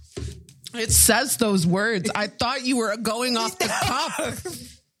 motherfucker. It says those words. I thought you were going off the top.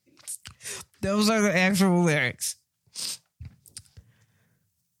 Those are the actual lyrics.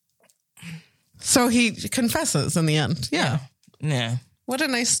 So he confesses in the end. Yeah. Yeah. What a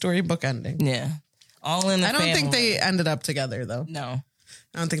nice storybook ending. Yeah. All in the I don't family. think they ended up together though. No.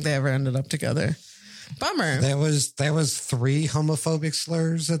 I don't think they ever ended up together. Bummer. That was 3 homophobic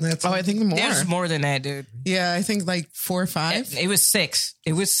slurs in that song. Oh, I think more. There's more than that, dude. Yeah, I think like 4 or 5. It was 6.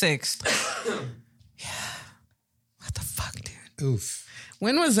 It was 6. Yeah. What the fuck, dude? Oof.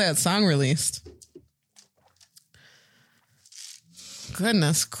 When was that song released?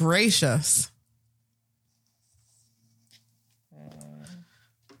 Goodness gracious.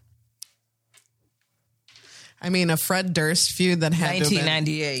 I mean, a Fred Durst feud that had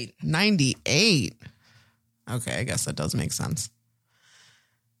 1998. 98. Okay, I guess that does make sense.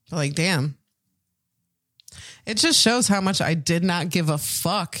 But like, damn. It just shows how much I did not give a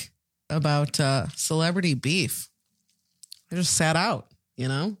fuck about celebrity beef. I just sat out, you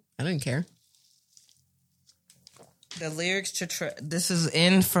know? I didn't care. The lyrics to... this is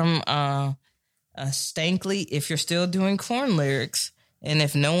in from Stankly, if you're still doing Korn lyrics. And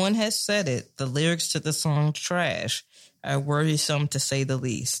if no one has said it, the lyrics to the song Trash are worrisome to say the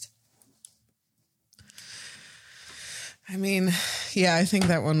least. I mean, yeah, I think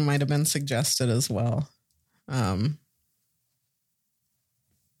that one might have been suggested as well.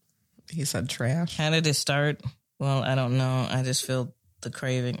 He said trash. How did it start? Well, I don't know. I just feel the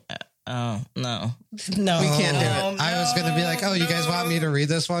craving. Oh, no. No. We can't do it. I was going to be like, oh, you guys want me to read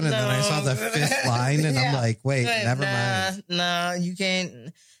this one? And then I saw the 5th line and I'm like, wait, never mind. No, you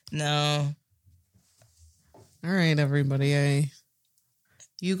can't. No. All right, everybody.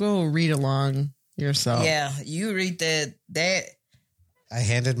 You go read along yourself. Yeah, you read that. I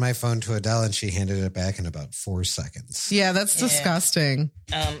handed my phone to Adele and she handed it back in about 4 seconds. Yeah, that's disgusting.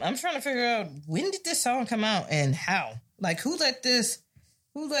 I'm trying to figure out, when did this song come out and how? Like, who let this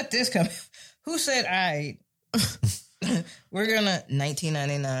come? Who said, all right, we're gonna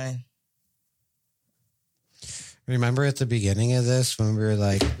 1999. Remember at the beginning of this when we were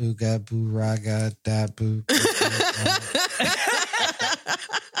like, ooga boo raga da boo.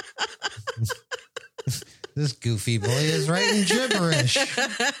 This goofy boy is writing gibberish.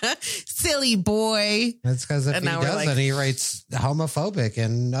 Silly boy. That's because if And he now we're doesn't, like- he writes homophobic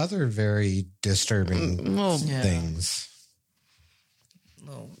and other very disturbing Little, things.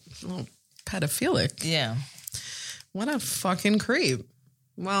 little pedophilic. Yeah. What a fucking creep.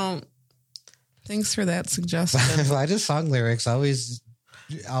 Well, thanks for that suggestion. Why do song lyrics always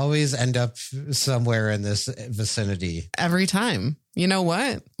end up somewhere in this vicinity? Every time. You know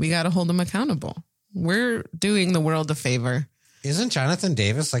what? We got to hold them accountable. We're doing the world a favor. Isn't Jonathan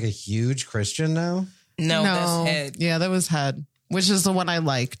Davis like a huge Christian now? No, that's Head. Yeah, that was Head, which is the one I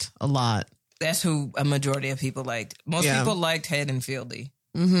liked a lot. That's who a majority of people liked. Most Yeah. people liked Head and Fieldy.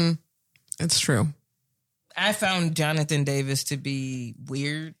 Mm-hmm. It's true. I found Jonathan Davis to be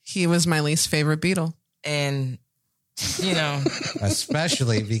weird, He was my least favorite Beatle. and you know,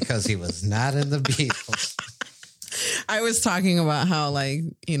 Especially because he was not in the Beatles. I was talking about how, like,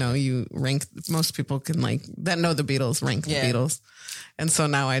 you know, you rank, most people can, like, that know the Beatles rank the Yeah. Beatles. And so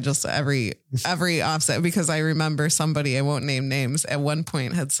now I just, every offset, because I remember somebody, I won't name names, at one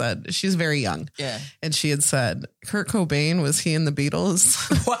point had said, she's very young. yeah. And she had said, Kurt Cobain, was he in the Beatles?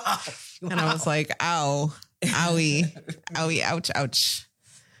 Wow. And I was like, ow, owie, owie, ouch, ouch.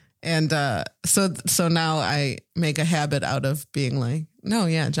 And so now I make a habit out of being like, no,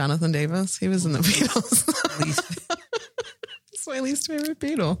 yeah, Jonathan Davis, he was in the Beatles. It's my least favorite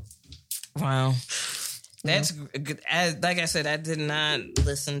Beatle. Wow. That's good. Like I said, I did not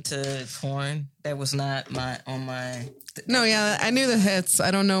listen to Korn. That was not on my. No, yeah, I knew the hits. I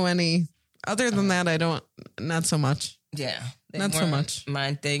don't know any. Other than that, I don't, not so much. Yeah. They Not so weren't much.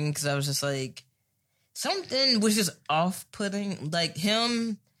 my thing, because I was just like, something was just off-putting. Like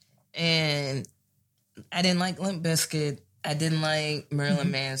him, and I didn't like Limp Bizkit. I didn't like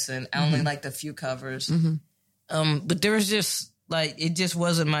Marilyn Manson. I only liked a few covers. But there was just, like, it just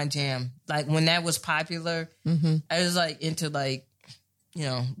wasn't my jam. Like, when that was popular, I was, like, into, like, you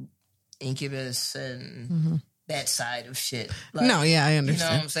know, Incubus and that side of shit. Like, No, yeah, I you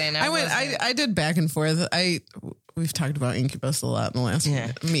understand. know what I'm saying? I did back and forth. We've talked about Incubus a lot in the last.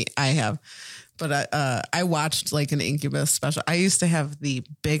 Yeah. I have, but I watched like an Incubus special. I used to have the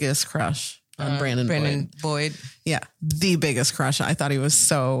biggest crush on Brandon Boyd. Yeah, the biggest crush. I thought he was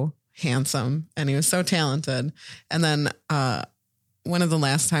so handsome and he was so talented. And then one of the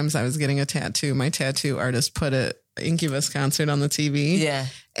last times I was getting a tattoo, my tattoo artist put a Incubus concert on the TV. Yeah.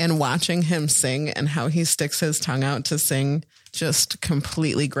 And watching him sing and how he sticks his tongue out to sing just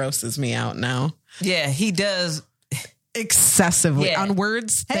completely grosses me out now. Yeah, he does. Excessively. Yeah. On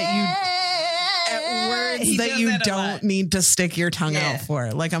words that He does you that a don't lot. need to stick your tongue Yeah. out for.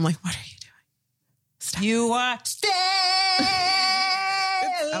 Like, I'm like, what are you doing? Stop. You are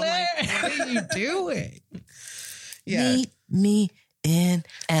I'm like, what are you doing? Yeah. Meet me in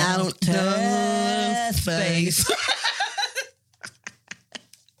outer Outer space.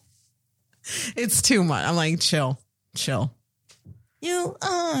 It's too much. I'm like, chill. You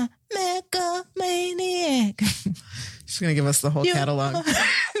are megamaniac. She's going to give us the whole catalog.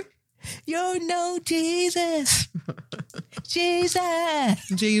 You know Jesus. Jesus.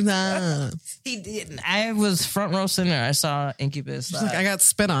 Jesus. He didn't. I was front row center. I saw Incubus. She's like, I got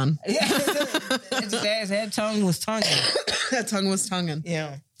spit on. Yeah. That tongue was tonguing. That tongue was tonguing.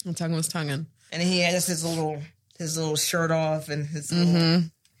 Yeah. The tongue was tonguing. And he has his little shirt off and his little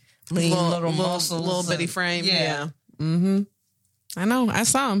lean little muscles. Little bitty and- frame. Yeah. Yeah. Mm-hmm. I know. I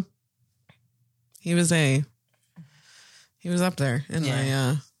saw him. He was up there in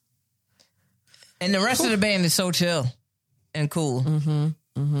Yeah. my And the rest of the band is so chill and cool.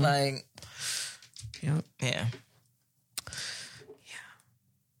 Like, Yep. yeah.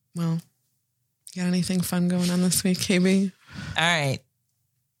 Well, got anything fun going on this week, KB? All right.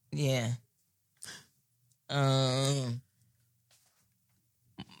 Yeah.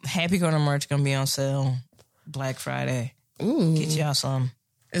 Happy Corner merch gonna be on sale Black Friday. Ooh. Get y'all some.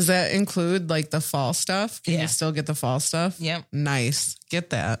 Does that include like the fall stuff? Can Yeah. you still get the fall stuff? Yep. Nice.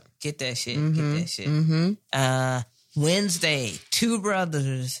 Get that. Get that shit. Get that shit. Wednesday, Two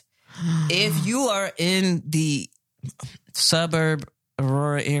Brothers. If you are in the suburb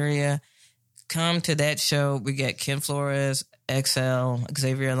Aurora area, come to that show. We got Kim Flores, XL,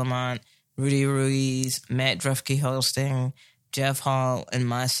 Xavier Lamont, Rudy Ruiz, Matt Drufke hosting, Jeff Hall, and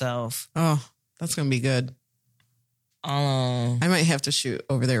myself. Oh, that's going to be good. I might have to shoot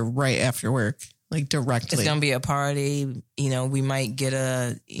over there right after work, like directly. It's gonna be a party. You know, we might get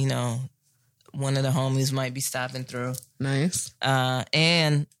one of the homies might be stopping through. Nice.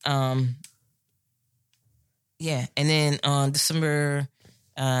 And then on December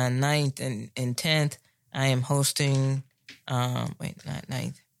 9th and 10th, I am hosting. Not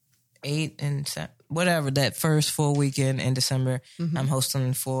 9th. 8 and 7, whatever, that first full weekend in December, I'm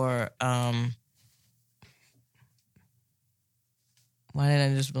hosting for, why did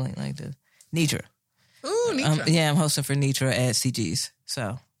I just blink like this? Nitra. Ooh, Nitra. I'm hosting for Nitra at CG's.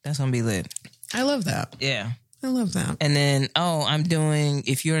 So that's going to be lit. I love that. Yeah. I love that. And then, I'm doing,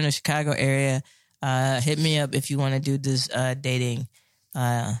 if you're in the Chicago area, hit me up if you want to do this dating,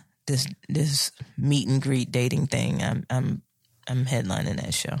 this meet and greet dating thing. I'm headlining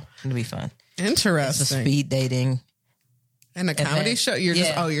that show. It'll be fun. Interesting. It's a speed dating. And a comedy show? You're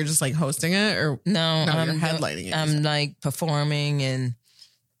just like hosting it, or no? you're I'm headlining it. I'm like performing and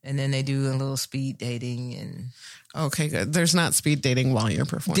then they do a little speed dating and. Okay, good. There's not speed dating while you're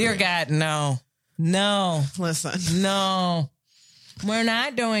performing. Dear God, no. Listen, no. We're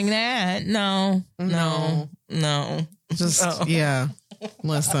not doing that. No. Just yeah.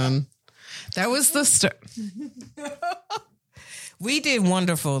 Listen, that was the start. We did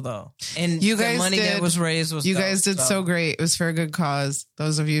wonderful though, and you guys the money that was raised was. You guys did so great. It was for a good cause.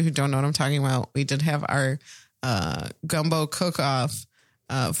 Those of you who don't know what I'm talking about, we did have our gumbo cook-off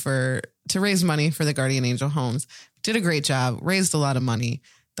to raise money for the Guardian Angel Homes. Did a great job. Raised a lot of money.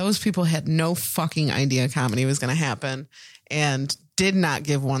 Those people had no fucking idea comedy was going to happen, and did not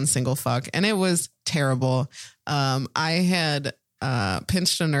give one single fuck. And it was terrible. I had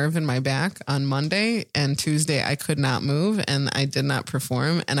pinched a nerve in my back on Monday, and Tuesday I could not move and I did not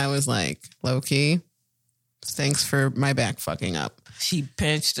perform. And I was like, low key, thanks for my back fucking up. She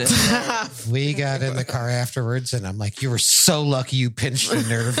pinched it. We got in the car afterwards and I'm like, you were so lucky you pinched a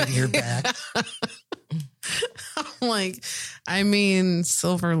nerve in your back. I'm like, I mean,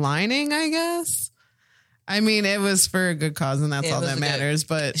 silver lining, I guess. I mean, it was for a good cause, and that's all that matters.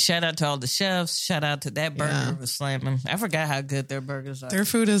 But shout out to all the chefs. Shout out to that burger was slamming. I forgot how good their burgers are. Their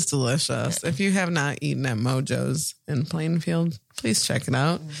food is delicious. If you have not eaten at Mojo's in Plainfield, please check it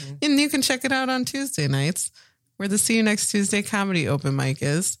out. And you can check it out on Tuesday nights, where the See You Next Tuesday comedy open mic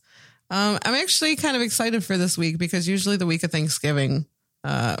is. I'm actually kind of excited for this week because usually the week of Thanksgiving,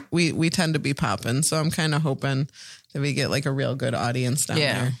 we tend to be popping. So I'm kind of hoping that we get like a real good audience down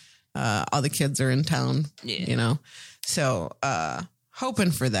there. All the kids are in town, you know, so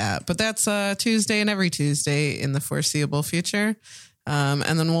hoping for that. But that's Tuesday and every Tuesday in the foreseeable future.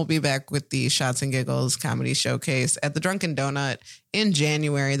 And then we'll be back with the Shots and Giggles comedy showcase at the Drunken Donut in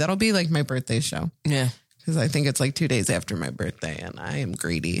January. That'll be like my birthday show. Yeah. Because I think it's like 2 days after my birthday and I am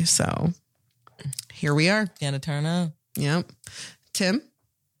greedy. So here we are. Gonna turn up. Yep. Tim?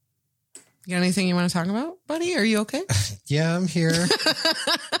 You got anything you want to talk about, buddy? Are you okay? Yeah, I'm here.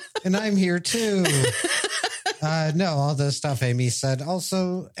 And I'm here too. No, all the stuff Aimee said.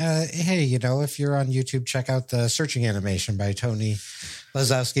 Also, hey, you know, if you're on YouTube, check out the searching animation by Tony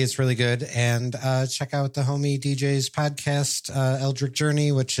Lazowski. It's really good. And check out the homie DJ's podcast, Eldritch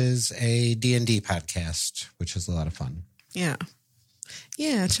Journey, which is a D&D podcast, which is a lot of fun. Yeah.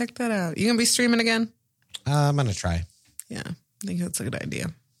 Yeah, check that out. You going to be streaming again? I'm going to try. Yeah, I think that's a good idea.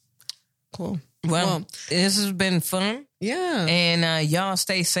 Cool. Well, this has been fun. Yeah. And y'all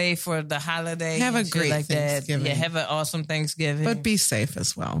stay safe for the holiday. Have a great Thanksgiving. Yeah, have an awesome Thanksgiving. But be safe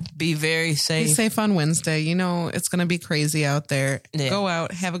as well. Be very safe. Be safe on Wednesday. You know, it's going to be crazy out there. Yeah. Go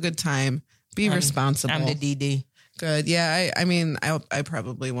out, have a good time. Be responsible. I'm the DD. Good. Yeah, I mean, I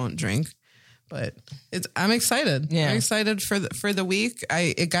probably won't drink. But I'm excited. Yeah. I'm excited for the week.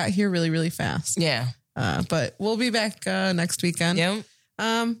 It got here really, really fast. Yeah. But we'll be back next weekend. Yep.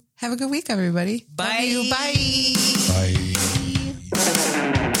 Have a good week, everybody. Bye. Love you. Bye. Bye.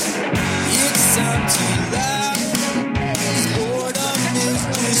 It's time to laugh. Boredom is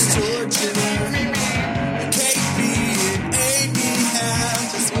just torture. KB and Aimee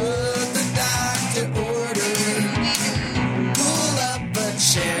have just what the doctor ordered. Pull up a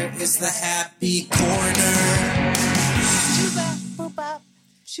chair, it's the happy corner.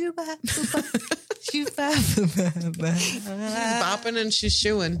 She's bopping and she's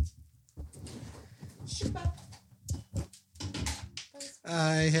shooing.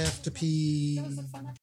 I have to pee.